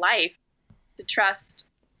our life, to trust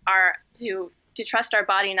to trust our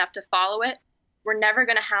body enough to follow it, we're never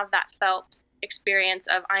going to have that felt experience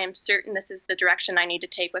of, I am certain this is the direction I need to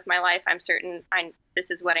take with my life. I'm certain this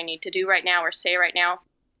is what I need to do right now or say right now.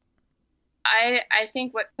 I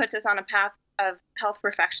think what puts us on a path of health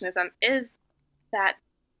perfectionism is that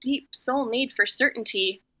deep soul need for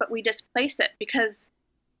certainty, but we displace it because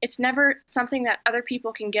it's never something that other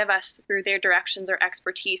people can give us through their directions or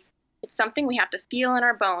expertise. It's something we have to feel in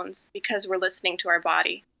our bones because we're listening to our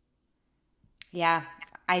body. Yeah,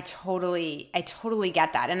 I totally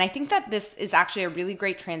get that. And I think that this is actually a really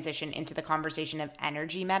great transition into the conversation of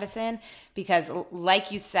energy medicine, because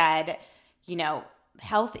like you said,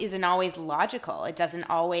 health isn't always logical. It doesn't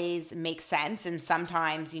always make sense. And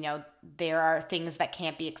sometimes, there are things that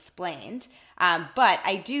can't be explained. But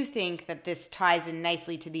I do think that this ties in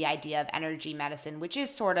nicely to the idea of energy medicine, which is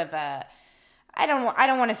sort of I don't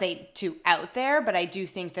want to say too out there, but I do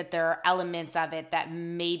think that there are elements of it that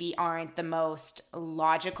maybe aren't the most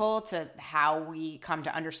logical to how we come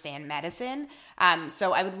to understand medicine.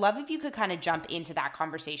 So I would love if you could kind of jump into that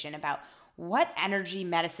conversation about what energy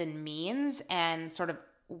medicine means and sort of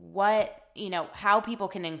what, how people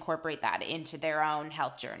can incorporate that into their own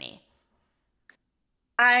health journey.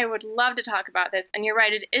 I would love to talk about this. And you're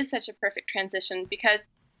right, it is such a perfect transition because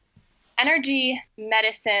energy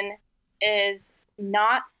medicine is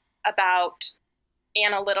not about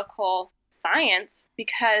analytical science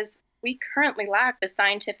because we currently lack the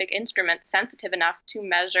scientific instruments sensitive enough to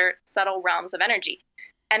measure subtle realms of energy.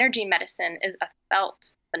 Energy medicine is a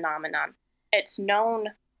felt phenomenon. It's known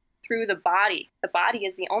through the body. The body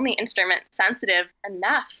is the only instrument sensitive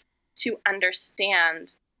enough to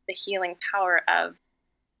understand the healing power of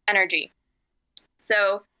energy.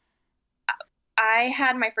 So I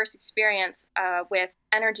had my first experience with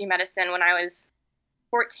energy medicine when I was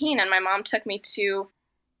 14, and my mom took me to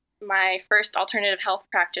my first alternative health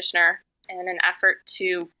practitioner in an effort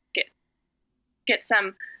to get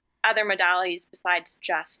some other modalities besides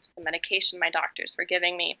just the medication my doctors were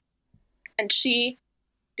giving me. And she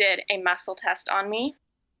did a muscle test on me.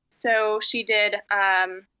 So she did,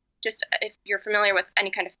 just if you're familiar with any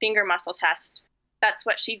kind of finger muscle test, that's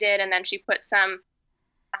what she did. And then she put some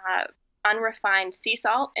unrefined sea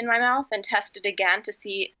salt in my mouth and tested again to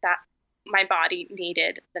see that my body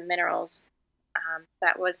needed the minerals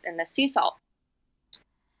that was in the sea salt.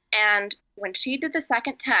 And when she did the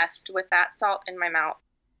second test with that salt in my mouth,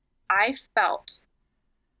 I felt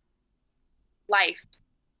life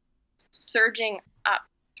surging up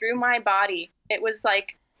through my body. It was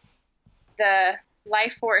like the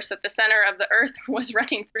life force at the center of the earth was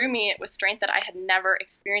running through me. It was strength that I had never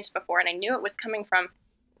experienced before, and I knew it was coming from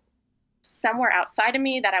somewhere outside of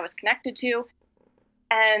me that I was connected to.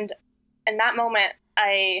 And in that moment,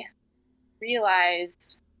 I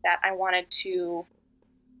realized that I wanted to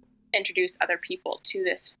introduce other people to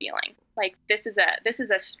this feeling. Like this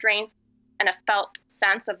is a strength and a felt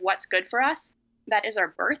sense of what's good for us. That is our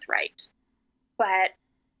birthright. But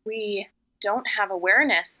we don't have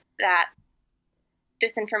awareness that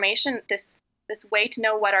this information, this way to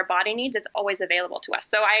know what our body needs is always available to us.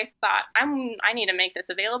 So I thought, I need to make this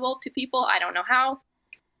available to people. I don't know how.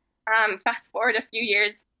 Fast forward a few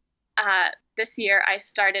years. This year, I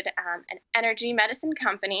started an energy medicine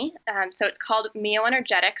company. So it's called Mio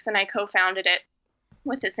Energetics, and I co-founded it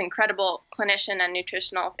with this incredible clinician and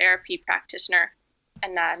nutritional therapy practitioner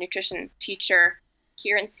and nutrition teacher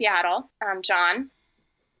here in Seattle, John.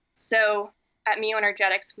 So at Mio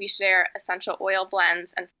Energetics, we share essential oil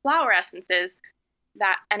blends and flower essences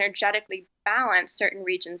that energetically balance certain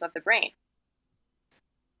regions of the brain.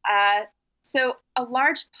 Uh, so, a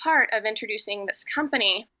large part of introducing this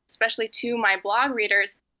company, especially to my blog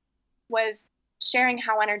readers, was sharing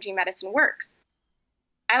how energy medicine works.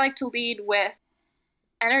 I like to lead with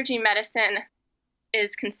energy medicine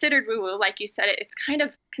is considered woo woo. Like you said, it's kind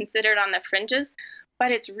of considered on the fringes,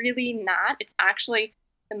 but it's really not. It's actually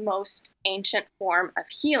the most ancient form of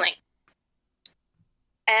healing.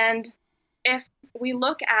 And if we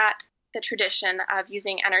look at the tradition of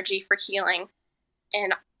using energy for healing in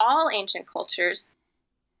all ancient cultures,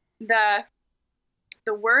 the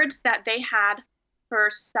the words that they had for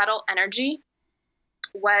subtle energy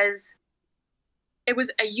was it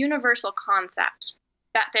was a universal concept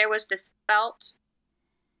that there was this felt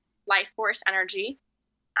life force energy,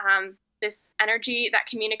 this energy that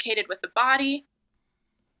communicated with the body.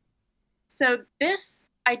 So this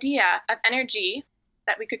idea of energy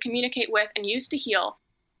that we could communicate with and use to heal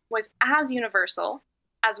was as universal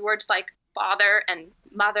as words like father and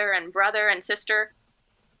mother and brother and sister.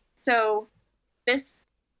 So this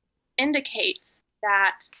indicates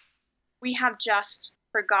that we have just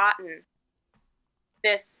forgotten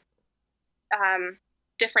this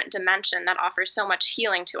different dimension that offers so much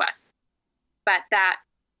healing to us, but that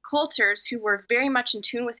cultures who were very much in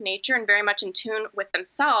tune with nature and very much in tune with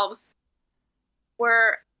themselves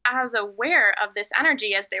were as aware of this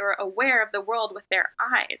energy as they were aware of the world with their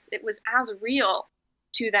eyes. It was as real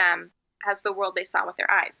to them as the world they saw with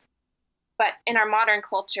their eyes. But in our modern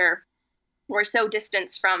culture, we're so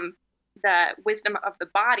distanced from the wisdom of the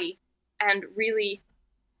body and really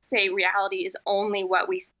say reality is only what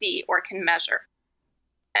we see or can measure.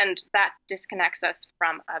 And that disconnects us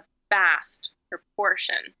from a vast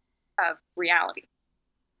proportion of reality.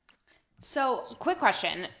 So, quick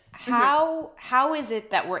question. Mm-hmm. How is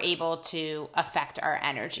it that we're able to affect our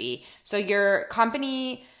energy? So your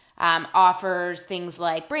company offers things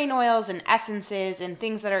like brain oils and essences and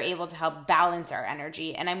things that are able to help balance our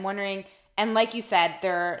energy. And I'm wondering, and like you said,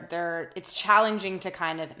 it's challenging to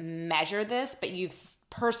kind of measure this, but you've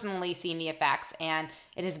personally seen the effects, and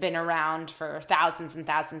it has been around for thousands and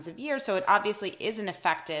thousands of years. So it obviously is an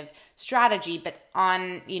effective strategy. But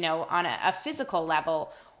on a physical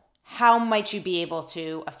level, how might you be able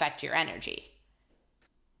to affect your energy?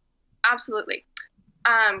 Absolutely.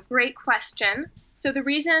 Great question. So, the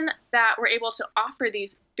reason that we're able to offer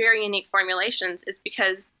these very unique formulations is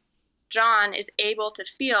because John is able to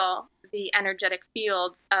feel the energetic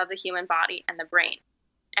fields of the human body and the brain.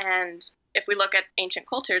 And if we look at ancient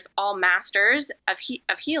cultures, all masters of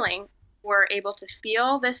healing were able to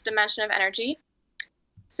feel this dimension of energy.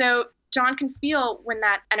 So, John can feel when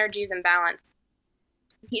that energy is imbalanced.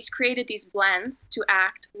 He's created these blends to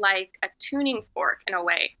act like a tuning fork in a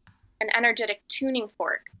way, an energetic tuning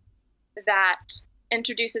fork that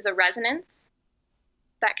introduces a resonance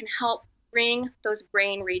that can help bring those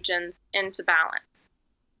brain regions into balance.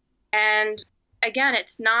 And again,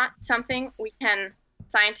 it's not something we can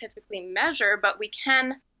scientifically measure, but we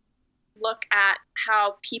can look at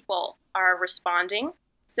how people are responding.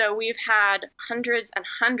 So we've had hundreds and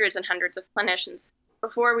hundreds and hundreds of clinicians.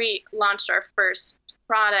 Before we launched our first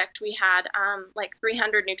product, we had like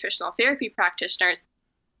 300 nutritional therapy practitioners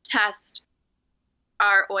test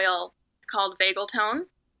our oil. It's called vagal tone.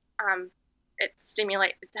 It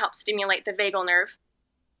helps stimulate the vagal nerve.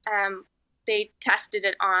 They tested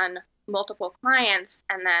it on multiple clients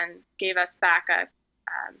and then gave us back a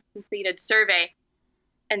completed survey.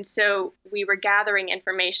 And so we were gathering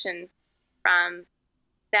information from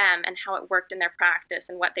them and how it worked in their practice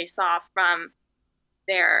and what they saw from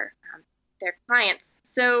their their clients.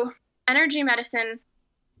 So energy medicine,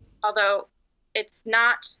 although it's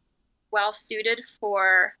not well suited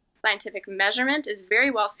for scientific measurement, is very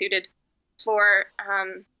well suited for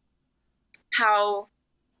how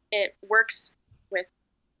it works with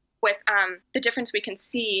the difference we can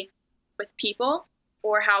see with people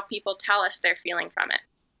or how people tell us they're feeling from it.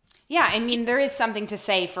 Yeah, I mean, there is something to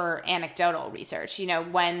say for anecdotal research.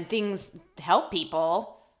 When things help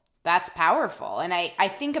people, that's powerful. And I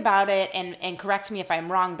think about it, and correct me if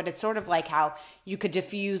I'm wrong, but it's sort of like how you could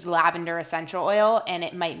diffuse lavender essential oil and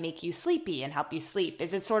it might make you sleepy and help you sleep.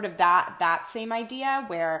 Is it sort of that same idea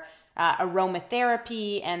where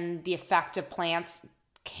aromatherapy and the effect of plants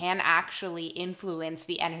can actually influence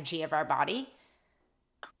the energy of our body?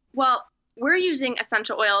 Well, we're using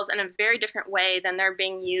essential oils in a very different way than they're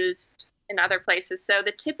being used in other places. So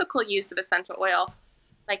the typical use of essential oil,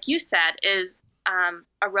 like you said, is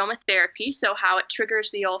aromatherapy. So how it triggers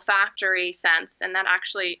the olfactory sense, and that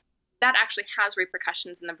actually has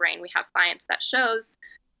repercussions in the brain. We have science that shows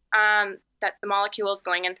that the molecules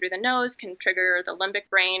going in through the nose can trigger the limbic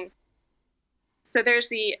brain. So there's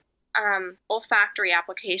the olfactory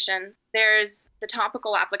application. There's the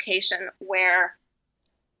topical application where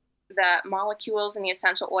the molecules in the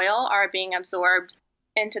essential oil are being absorbed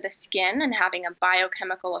into the skin and having a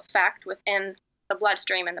biochemical effect within the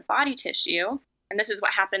bloodstream and the body tissue. And this is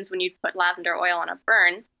what happens when you put lavender oil on a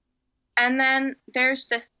burn. And then there's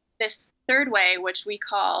this third way, which we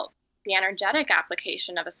call the energetic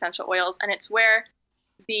application of essential oils. And it's where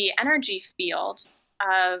the energy field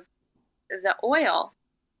of the oil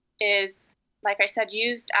is, like I said,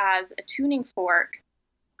 used as a tuning fork,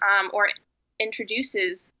 or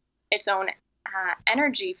introduces its own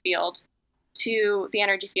energy field to the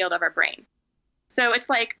energy field of our brain. So it's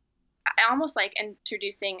like almost like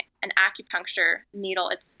introducing an acupuncture needle.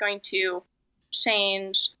 It's going to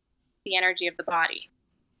change the energy of the body.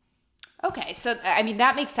 Okay, so I mean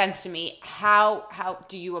that makes sense to me. How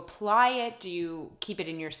do you apply it? Do you keep it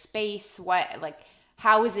in your space? What like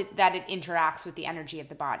how is it that it interacts with the energy of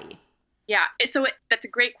the body? Yeah, that's a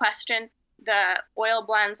great question. The oil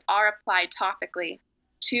blends are applied topically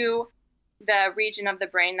to the region of the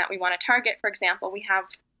brain that we want to target. For example, we have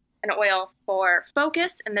an oil for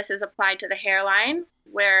focus, and this is applied to the hairline,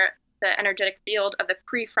 where the energetic field of the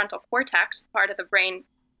prefrontal cortex, part of the brain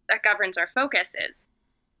that governs our focus, is.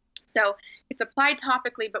 So it's applied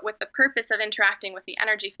topically, but with the purpose of interacting with the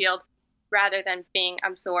energy field rather than being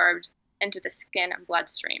absorbed into the skin and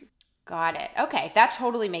bloodstream. Got it. Okay, that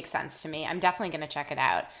totally makes sense to me. I'm definitely going to check it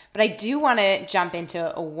out. But I do want to jump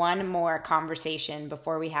into one more conversation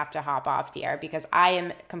before we have to hop off here because I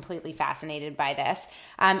am completely fascinated by this.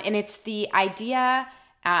 And it's the idea,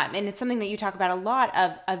 and it's something that you talk about a lot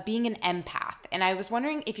of being an empath. And I was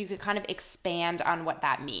wondering if you could kind of expand on what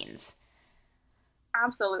that means.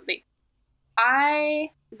 Absolutely.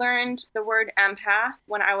 I learned the word empath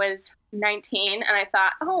when I was 19, and I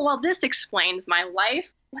thought, oh, well, this explains my life.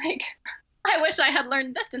 Like, I wish I had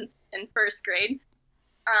learned this in first grade.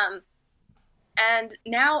 Um, and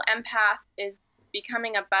now empath is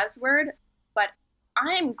becoming a buzzword, but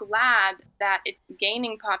I'm glad that it's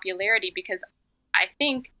gaining popularity because I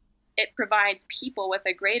think it provides people with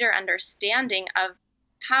a greater understanding of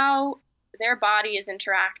how their body is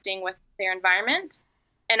interacting with their environment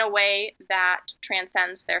in a way that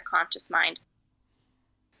transcends their conscious mind.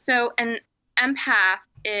 So, an empath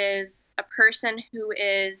is a person who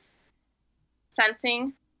is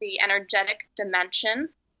sensing the energetic dimension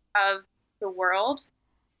of the world,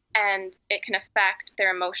 and it can affect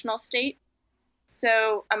their emotional state.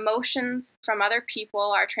 So, emotions from other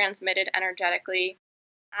people are transmitted energetically.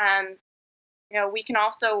 Um, we can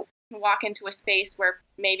also walk into a space where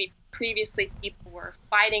maybe previously people were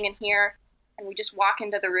fighting in here, and we just walk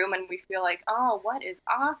into the room and we feel like, oh, what is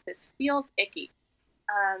off? This feels icky.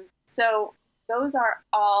 So those are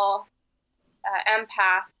all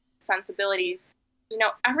empath sensibilities.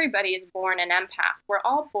 Everybody is born an empath. We're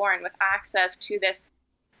all born with access to this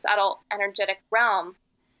subtle energetic realm.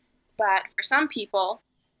 But for some people,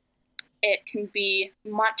 it can be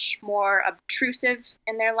much more obtrusive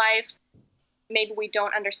in their life. Maybe we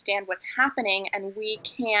don't understand what's happening and we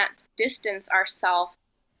can't distance ourselves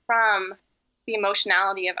from the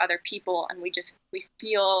emotionality of other people, and we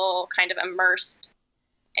feel kind of immersed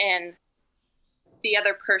in the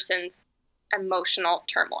other person's emotional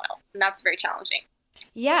turmoil, and that's very challenging.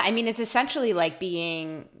 Yeah, I mean it's essentially like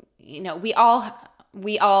being, we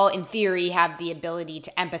all in theory have the ability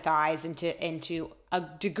to empathize and to a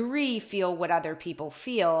degree feel what other people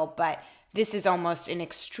feel, but this is almost an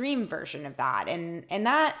extreme version of that. And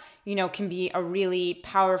that, can be a really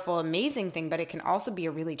powerful, amazing thing, but it can also be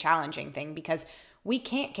a really challenging thing because we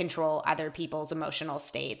can't control other people's emotional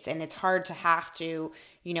states, and it's hard to have to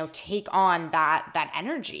take on that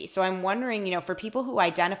energy. So I'm wondering, for people who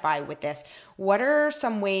identify with this, what are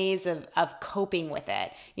some ways of coping with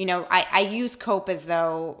it? I use cope as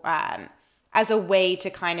though as a way to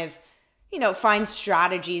kind of find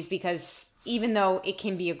strategies, because even though it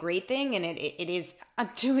can be a great thing and it is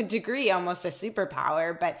to a degree almost a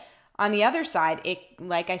superpower, but on the other side,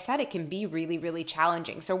 like I said, it can be really, really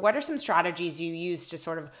challenging. So what are some strategies you use to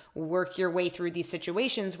sort of work your way through these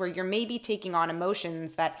situations where you're maybe taking on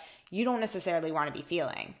emotions that you don't necessarily want to be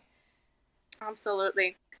feeling?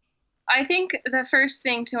 Absolutely. I think the first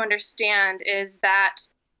thing to understand is that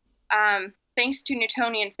thanks to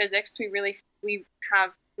Newtonian physics, we have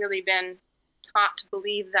really been taught to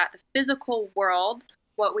believe that the physical world,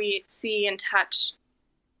 what we see and touch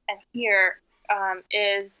and hear,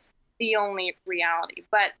 is the only reality.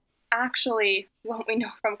 But actually, what we know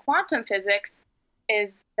from quantum physics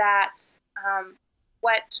is that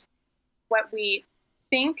what we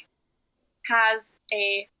think has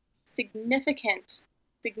a significant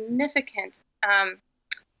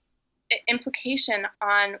implication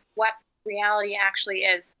on what reality actually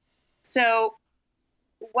is. So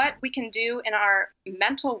what we can do in our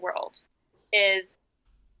mental world is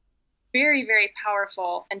very, very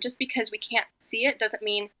powerful. And just because we can't see it doesn't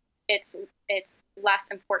mean it's less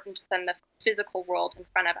important than the physical world in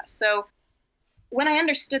front of us. So when I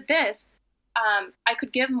understood this, I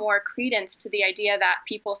could give more credence to the idea that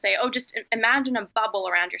people say, oh, just imagine a bubble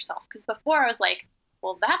around yourself. Because before I was like,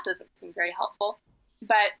 well, that doesn't seem very helpful.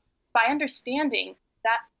 But by understanding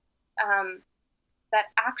that, that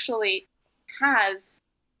actually has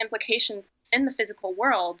implications in the physical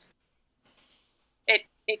world,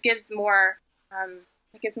 it gives more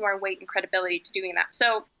weight and credibility to doing that.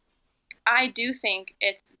 So I do think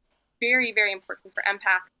it's very, very important for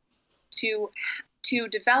empath to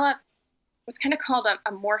develop what's kind of called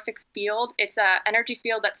a morphic field. It's an energy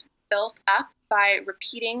field that's built up by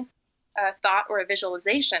repeating a thought or a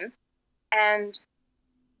visualization, and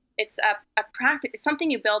it's a practice. It's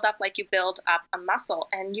something you build up like you build up a muscle,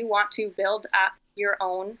 and you want to build up your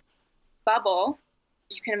own bubble.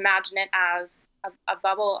 You can imagine it as a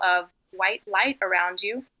bubble of white light around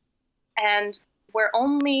you, and where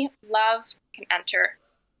only love can enter.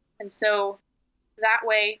 And so that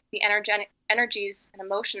way, the energies and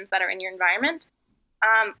emotions that are in your environment,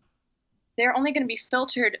 they're only going to be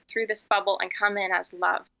filtered through this bubble and come in as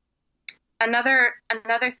love. Another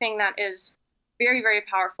thing that is very, very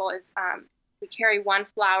powerful is we carry one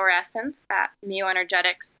flower essence at Mio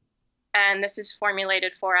Energetics, and this is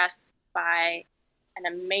formulated for us by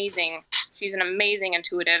she's an amazing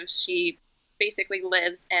intuitive. She basically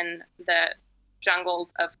lives in the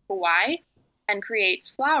jungles of Hawaii and creates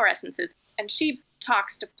flower essences. And she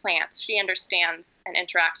talks to plants. She understands and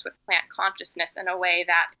interacts with plant consciousness in a way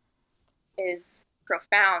that is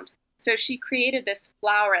profound. So she created this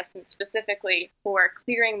flower essence specifically for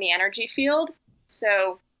clearing the energy field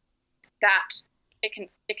so that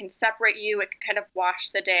it can separate you. It can kind of wash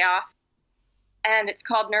the day off. And it's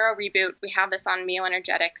called Neuro Reboot. We have this on Mio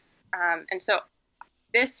Energetics. And so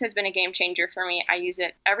this has been a game changer for me. I use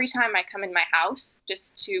it every time I come in my house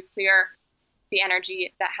just to clear the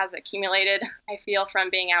energy that has accumulated, I feel, from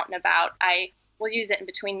being out and about. I will use it in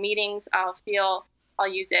between meetings. I'll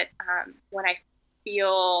use it when I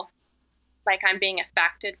feel like I'm being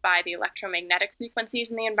affected by the electromagnetic frequencies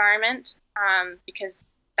in the environment, because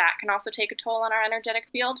that can also take a toll on our energetic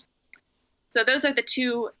field. So those are the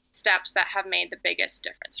two steps that have made the biggest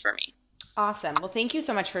difference for me. Awesome. Well, thank you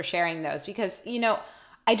so much for sharing those, because,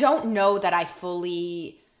 I don't know that I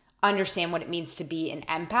fully understand what it means to be an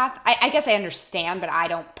empath. I guess I understand, but I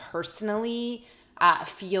don't personally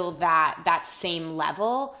feel that same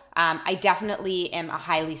level. I definitely am a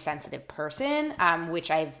highly sensitive person,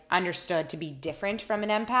 which I've understood to be different from an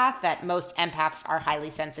empath, that most empaths are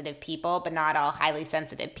highly sensitive people, but not all highly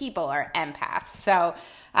sensitive people are empaths. So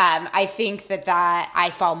I think that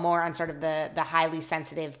I fall more on sort of the highly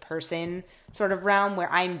sensitive person sort of realm,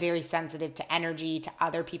 where I'm very sensitive to energy, to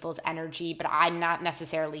other people's energy, but I'm not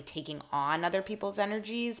necessarily taking on other people's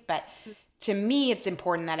energies. But to me, it's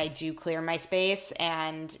important that I do clear my space,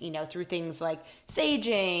 and, through things like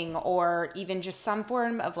saging or even just some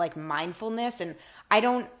form of like mindfulness. And I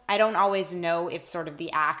don't always know if sort of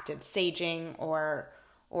the act of saging or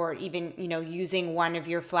even, using one of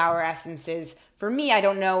your flower essences, for me, I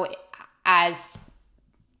don't know as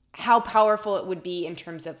how powerful it would be in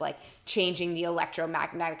terms of like changing the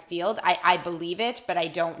electromagnetic field. I believe it, but I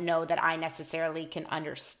don't know that I necessarily can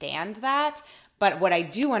understand that. But what I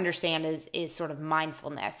do understand is sort of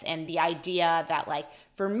mindfulness, and the idea that, like,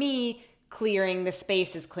 for me, clearing the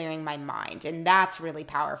space is clearing my mind. And that's really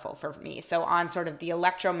powerful for me. So on sort of the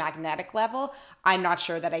electromagnetic level, I'm not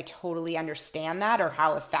sure that I totally understand that or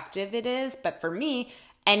how effective it is. But for me,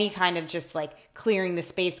 any kind of just like clearing the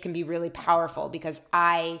space can be really powerful, because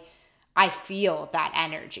I feel that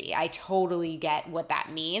energy. I totally get what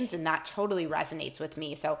that means, and that totally resonates with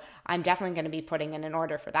me. So I'm definitely going to be putting in an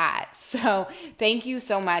order for that. So thank you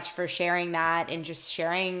so much for sharing that and just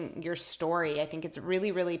sharing your story. I think it's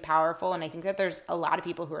really, really powerful. And I think that there's a lot of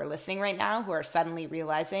people who are listening right now who are suddenly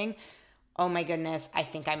realizing, oh my goodness, I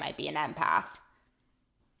think I might be an empath.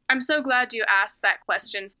 I'm so glad you asked that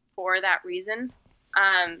question for that reason.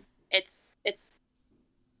 It's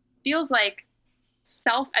feels like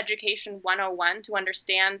self-education 101 to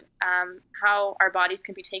understand how our bodies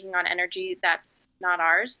can be taking on energy that's not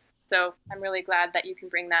ours. So I'm really glad that you can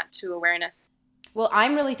bring that to awareness. Well,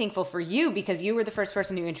 I'm really thankful for you, because you were the first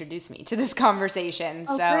person who introduced me to this conversation.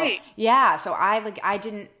 Oh, So great. yeah, so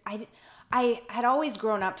I had always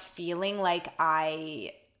grown up feeling like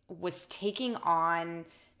I was taking on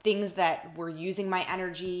things that were using my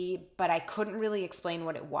energy, but I couldn't really explain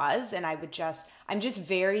what it was. And I'm just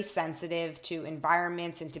very sensitive to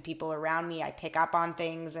environments and to people around me. I pick up on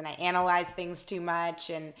things and I analyze things too much.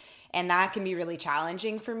 And that can be really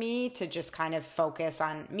challenging for me to just kind of focus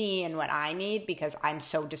on me and what I need because I'm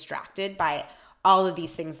so distracted by all of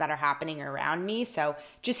these things that are happening around me. So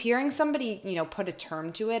just hearing somebody, put a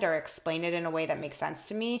term to it or explain it in a way that makes sense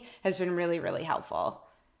to me has been really, really helpful.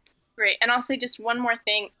 Great. And I'll say just one more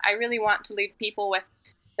thing. I really want to leave people with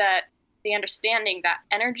that the understanding that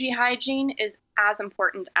energy hygiene is as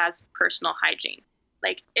important as personal hygiene.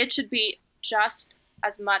 Like it should be just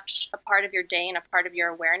as much a part of your day and a part of your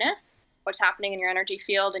awareness, what's happening in your energy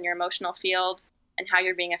field and your emotional field and how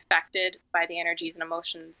you're being affected by the energies and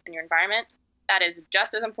emotions in your environment. That is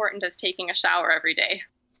just as important as taking a shower every day.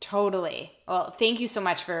 Totally. Well, thank you so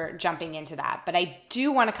much for jumping into that. But I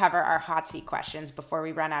do want to cover our hot seat questions before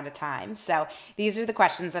we run out of time. So these are the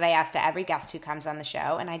questions that I ask to every guest who comes on the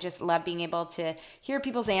show. And I just love being able to hear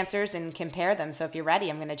people's answers and compare them. So if you're ready,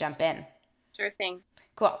 I'm going to jump in. Sure thing.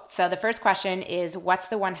 Cool. So the first question is, what's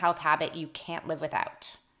the one health habit you can't live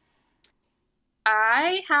without?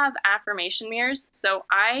 I have affirmation mirrors, so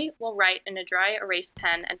I will write in a dry erase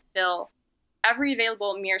pen and fill every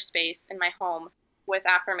available mirror space in my home with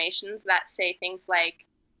affirmations that say things like,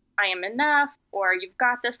 I am enough, or you've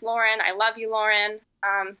got this, Lauren. I love you, Lauren.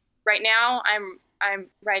 Right now, I'm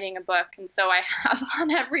writing a book, and so I have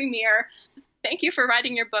on every mirror, thank you for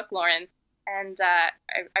writing your book, Lauren. And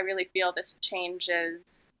I really feel this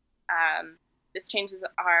changes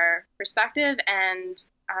our perspective and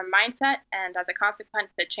our mindset, and as a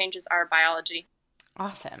consequence, it changes our biology.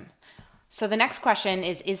 Awesome. So the next question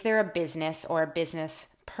is there a business or a business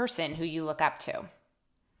person who you look up to?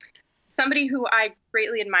 Somebody who I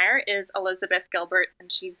greatly admire is Elizabeth Gilbert, and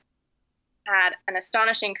she's had an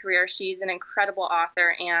astonishing career. She's an incredible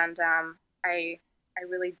author, and I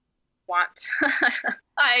really want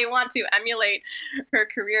I want to emulate her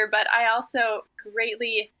career, but I also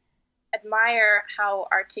greatly admire how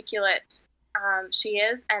articulate she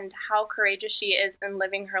is and how courageous she is in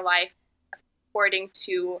living her life according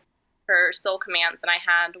to her soul commands. And I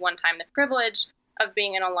had one time the privilege of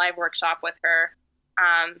being in a live workshop with her,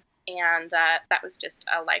 and that was just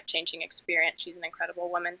a life-changing experience. She's an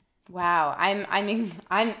incredible woman. Wow, I'm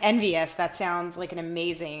envious. That sounds like an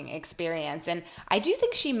amazing experience, and I do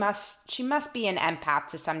think she must be an empath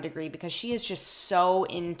to some degree because she is just so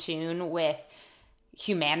in tune with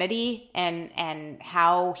humanity and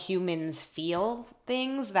how humans feel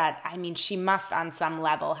things that she must on some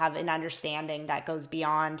level have an understanding that goes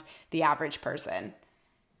beyond the average person.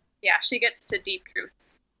 Yeah, she gets to deep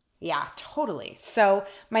truths. Yeah, totally. So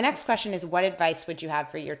my next question is, what advice would you have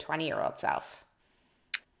for your 20-year-old self?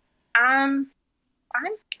 I'm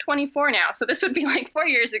 24 now, so this would be like 4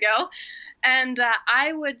 years ago. And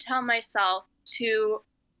I would tell myself to,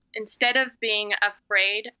 instead of being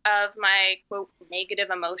afraid of my, quote, negative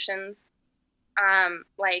emotions,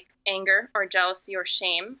 like anger or jealousy or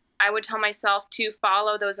shame, I would tell myself to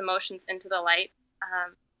follow those emotions into the light,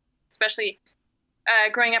 especially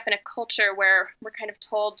growing up in a culture where we're kind of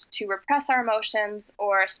told to repress our emotions,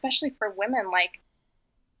 or especially for women, like,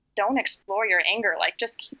 don't explore your anger, like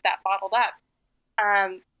just keep that bottled up.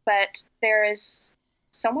 But there is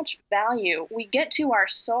so much value we get to our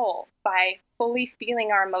soul by fully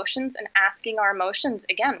feeling our emotions and asking our emotions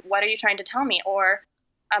again, what are you trying to tell me? Or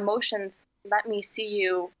emotions, let me see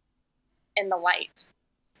you in the light.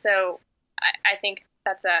 So I think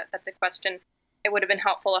that's a question. It would have been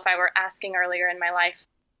helpful if I were asking earlier in my life.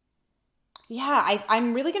 Yeah,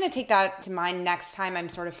 I'm really going to take that to mind next time I'm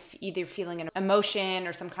sort of either feeling an emotion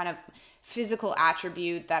or some kind of physical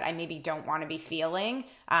attribute that I maybe don't want to be feeling,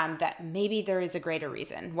 that maybe there is a greater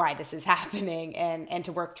reason why this is happening and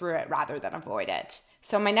to work through it rather than avoid it.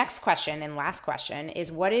 So my next question and last question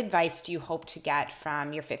is, what advice do you hope to get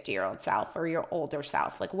from your 50-year-old self or your older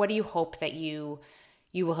self? Like, what do you hope that you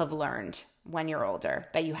will have learned when you're older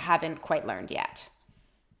that you haven't quite learned yet?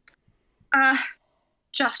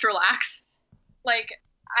 Just relax. Like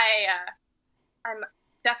I'm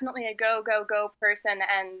definitely a go, go, go person.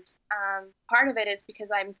 And part of it is because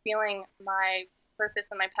I'm feeling my purpose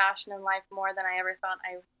and my passion in life more than I ever thought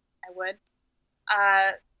I would.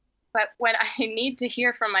 But what I need to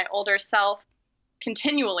hear from my older self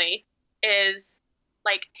continually is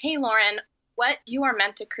like, hey, Lauren, what you are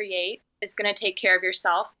meant to create is going to take care of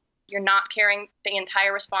yourself. You're not carrying the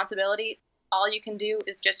entire responsibility. All you can do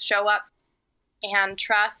is just show up and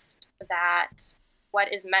trust that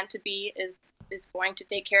what is meant to be is going to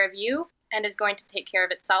take care of you and is going to take care of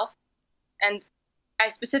itself. And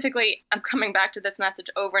I'm coming back to this message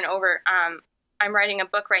over and over. I'm writing a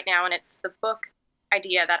book right now, and it's the book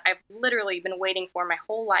idea that I've literally been waiting for my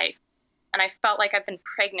whole life. And I felt like I've been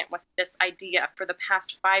pregnant with this idea for the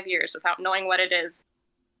past 5 years without knowing what it is.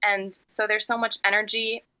 And so there's so much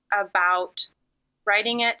energy about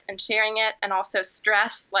writing it and sharing it, and also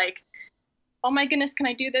stress like, oh my goodness, can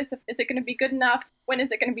I do this? Is it going to be good enough? When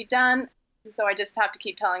is it going to be done? And so I just have to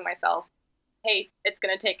keep telling myself, hey, it's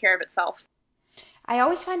going to take care of itself. I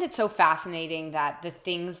always find it so fascinating that the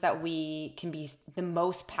things that we can be the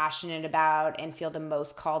most passionate about and feel the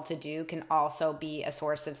most called to do can also be a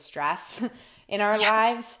source of stress in our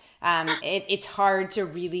lives. It's hard to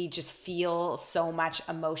really just feel so much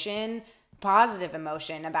emotion, positive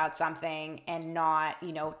emotion about something and not,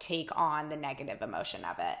 take on the negative emotion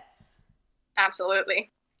of it.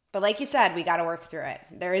 Absolutely. But like you said, we got to work through it.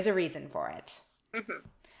 There is a reason for it. Mm-hmm.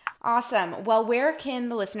 Awesome. Well, where can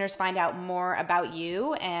the listeners find out more about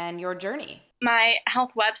you and your journey? My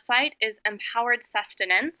health website is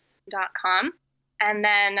empoweredsustenance.com. And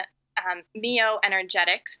then Mio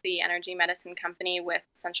Energetics, the energy medicine company with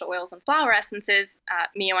essential oils and flower essences,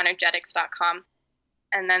 mioenergetics.com.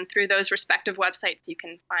 And then through those respective websites, you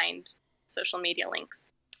can find social media links.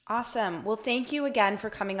 Awesome. Well, thank you again for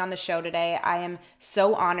coming on the show today. I am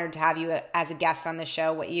so honored to have you as a guest on the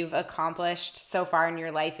show. What you've accomplished so far in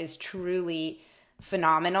your life is truly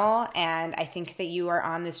phenomenal. And I think that you are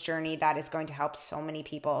on this journey that is going to help so many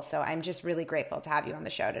people. So I'm just really grateful to have you on the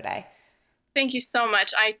show today. Thank you so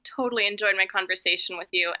much. I totally enjoyed my conversation with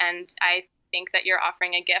you. And I think that you're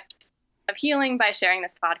offering a gift of healing by sharing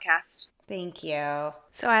this podcast. Thank you.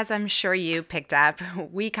 So as I'm sure you picked up,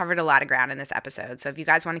 we covered a lot of ground in this episode. So if you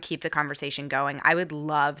guys want to keep the conversation going, I would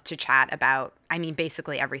love to chat about,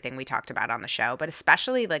 basically everything we talked about on the show, but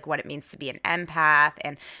especially like what it means to be an empath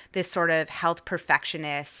and this sort of health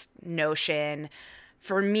perfectionist notion.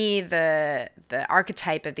 For me, the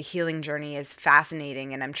archetype of the healing journey is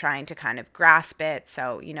fascinating, and I'm trying to kind of grasp it.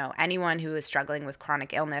 So, anyone who is struggling with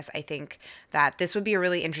chronic illness, I think that this would be a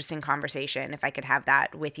really interesting conversation if I could have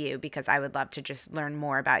that with you, because I would love to just learn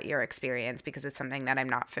more about your experience, because it's something that I'm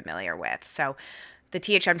not familiar with. So the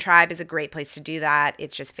THM Tribe is a great place to do that.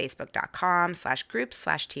 It's just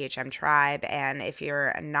facebook.com/groups/THM Tribe. And if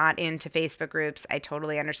you're not into Facebook groups, I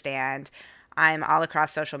totally understand. I'm all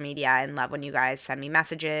across social media and love when you guys send me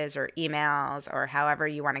messages or emails or however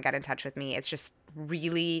you want to get in touch with me. It's just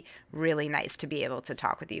really, really nice to be able to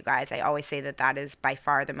talk with you guys. I always say that that is by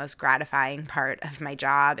far the most gratifying part of my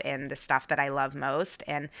job and the stuff that I love most.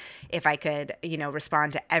 And if I could,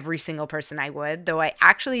 respond to every single person, I would, though I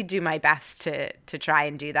actually do my best to try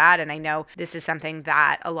and do that. And I know this is something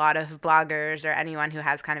that a lot of bloggers or anyone who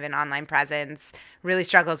has kind of an online presence really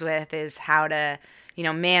struggles with, is how to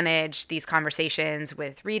manage these conversations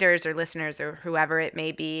with readers or listeners or whoever it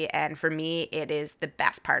may be. And for me, it is the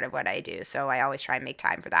best part of what I do. So I always try and make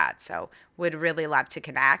time for that. So would really love to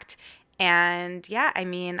connect. And yeah,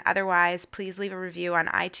 otherwise, please leave a review on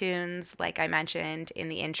iTunes, like I mentioned in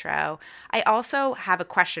the intro. I also have a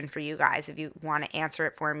question for you guys if you want to answer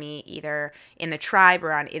it for me, either in the tribe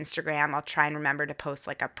or on Instagram. I'll try and remember to post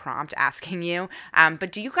like a prompt asking you.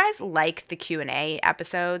 But do you guys like the Q&A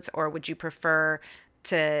episodes, or would you prefer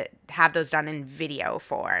to have those done in video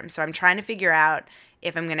form? So I'm trying to figure out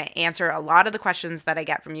if I'm going to answer a lot of the questions that I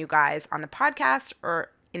get from you guys on the podcast or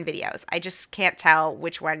in videos. I just can't tell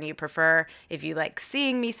which one you prefer, if you like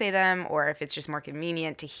seeing me say them or if it's just more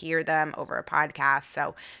convenient to hear them over a podcast.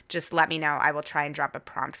 So just let me know. I will try and drop a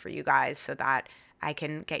prompt for you guys so that I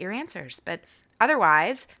can get your answers. But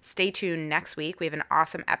otherwise, stay tuned next week. We have an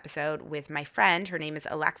awesome episode with my friend. Her name is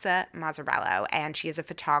Alexa Mazzarello, and she is a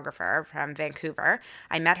photographer from Vancouver.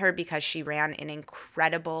 I met her because she ran an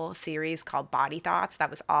incredible series called Body Thoughts that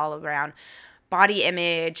was all around body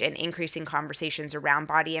image and increasing conversations around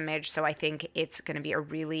body image. So I think it's going to be a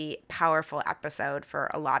really powerful episode for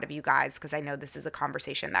a lot of you guys, because I know this is a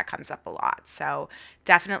conversation that comes up a lot. So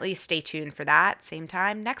definitely stay tuned for that same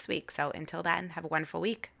time next week. So until then, have a wonderful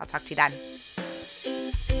week. I'll talk to you then.